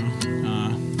seriously. So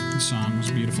the song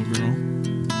was Beautiful Girl.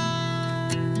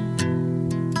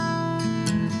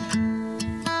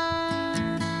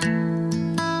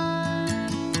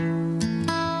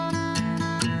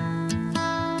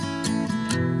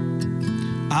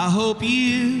 I hope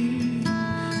you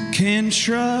can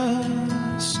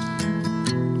trust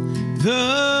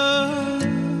the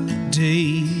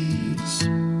days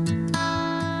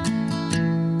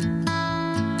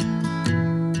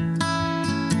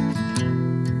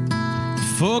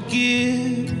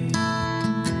forget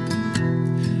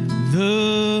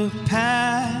the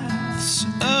paths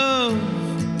of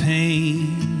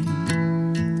pain.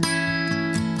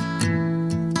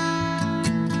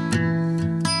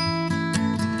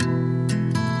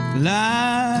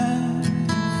 Life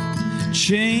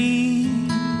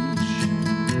changed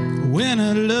when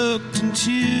I looked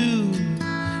into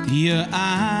your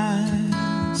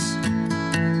eyes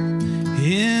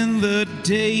in the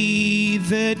day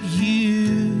that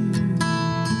you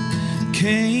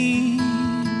came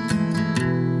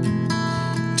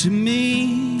to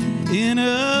me in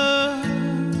a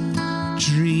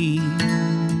dream,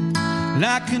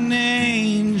 like an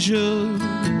angel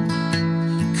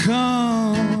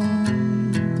comes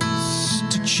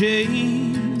to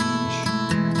change,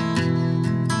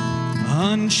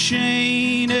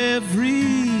 unchain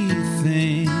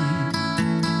everything.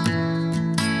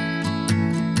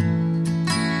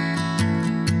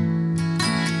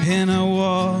 And I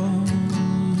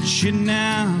watch you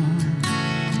now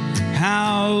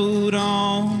out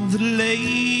on the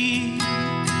lake,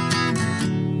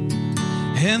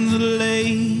 and the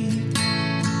lake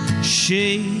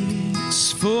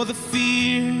shakes for the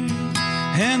fear,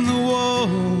 and the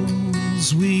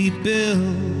walls we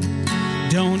build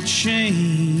don't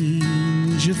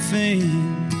change a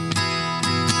thing.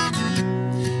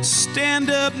 Stand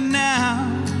up now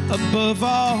above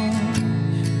all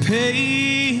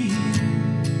pain.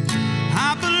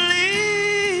 I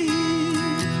believe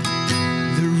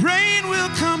the rain will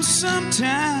come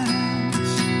sometimes,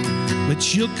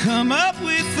 but you'll come up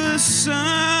with the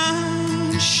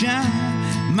sunshine,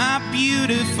 my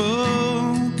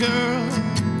beautiful girl.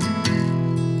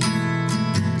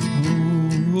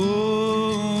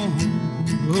 Oh,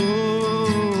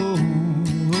 oh,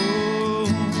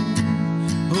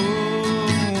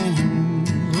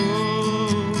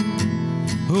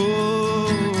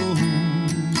 oh.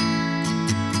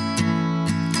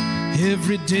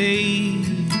 Every day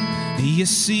you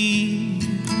see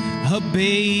a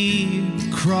babe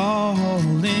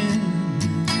crawling,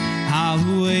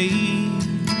 I'll wait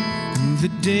the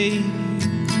day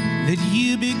that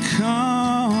you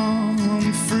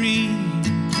become free,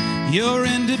 your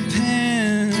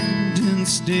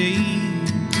Independence Day.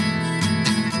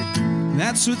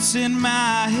 That's what's in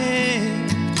my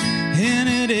head, and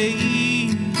it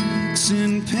aches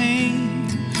in pain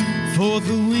for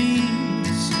the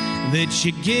wings that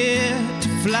you get to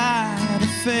fly to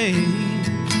fade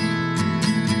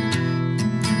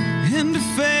and to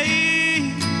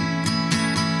fade.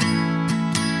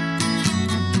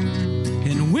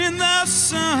 And when the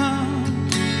sun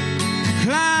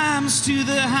climbs to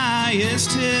the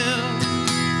highest hill,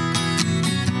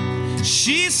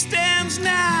 she stands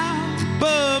now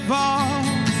above all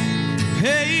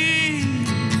pain.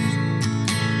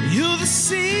 You're the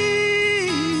sea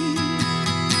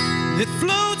that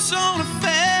floats on a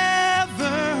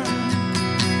feather,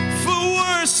 for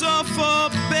worse or for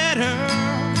better,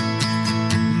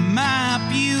 my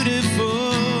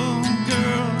beautiful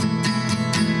girl.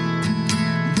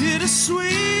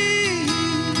 Bittersweet,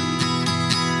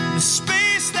 the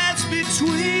space that's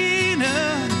between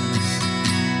us,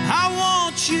 I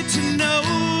want you to know,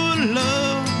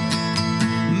 love,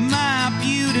 my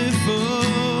beautiful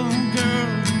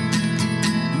girl,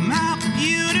 my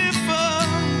beautiful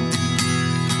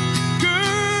girl.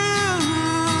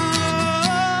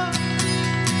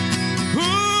 Ooh, oh,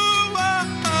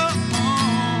 oh,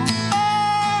 oh,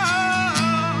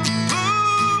 oh, ooh,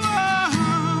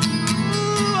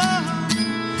 oh,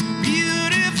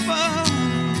 beautiful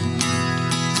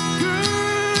girl.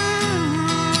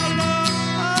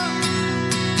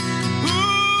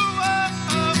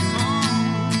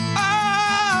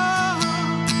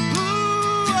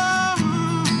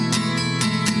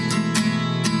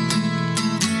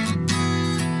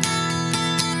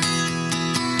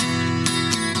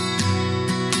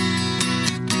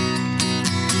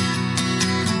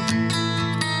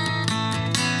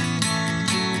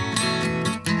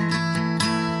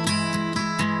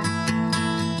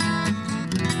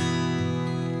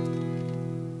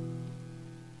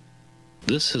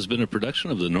 This has been a production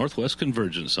of the Northwest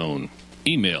Convergence Zone.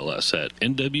 Email us at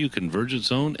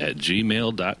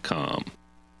nwconvergencezone@gmail.com.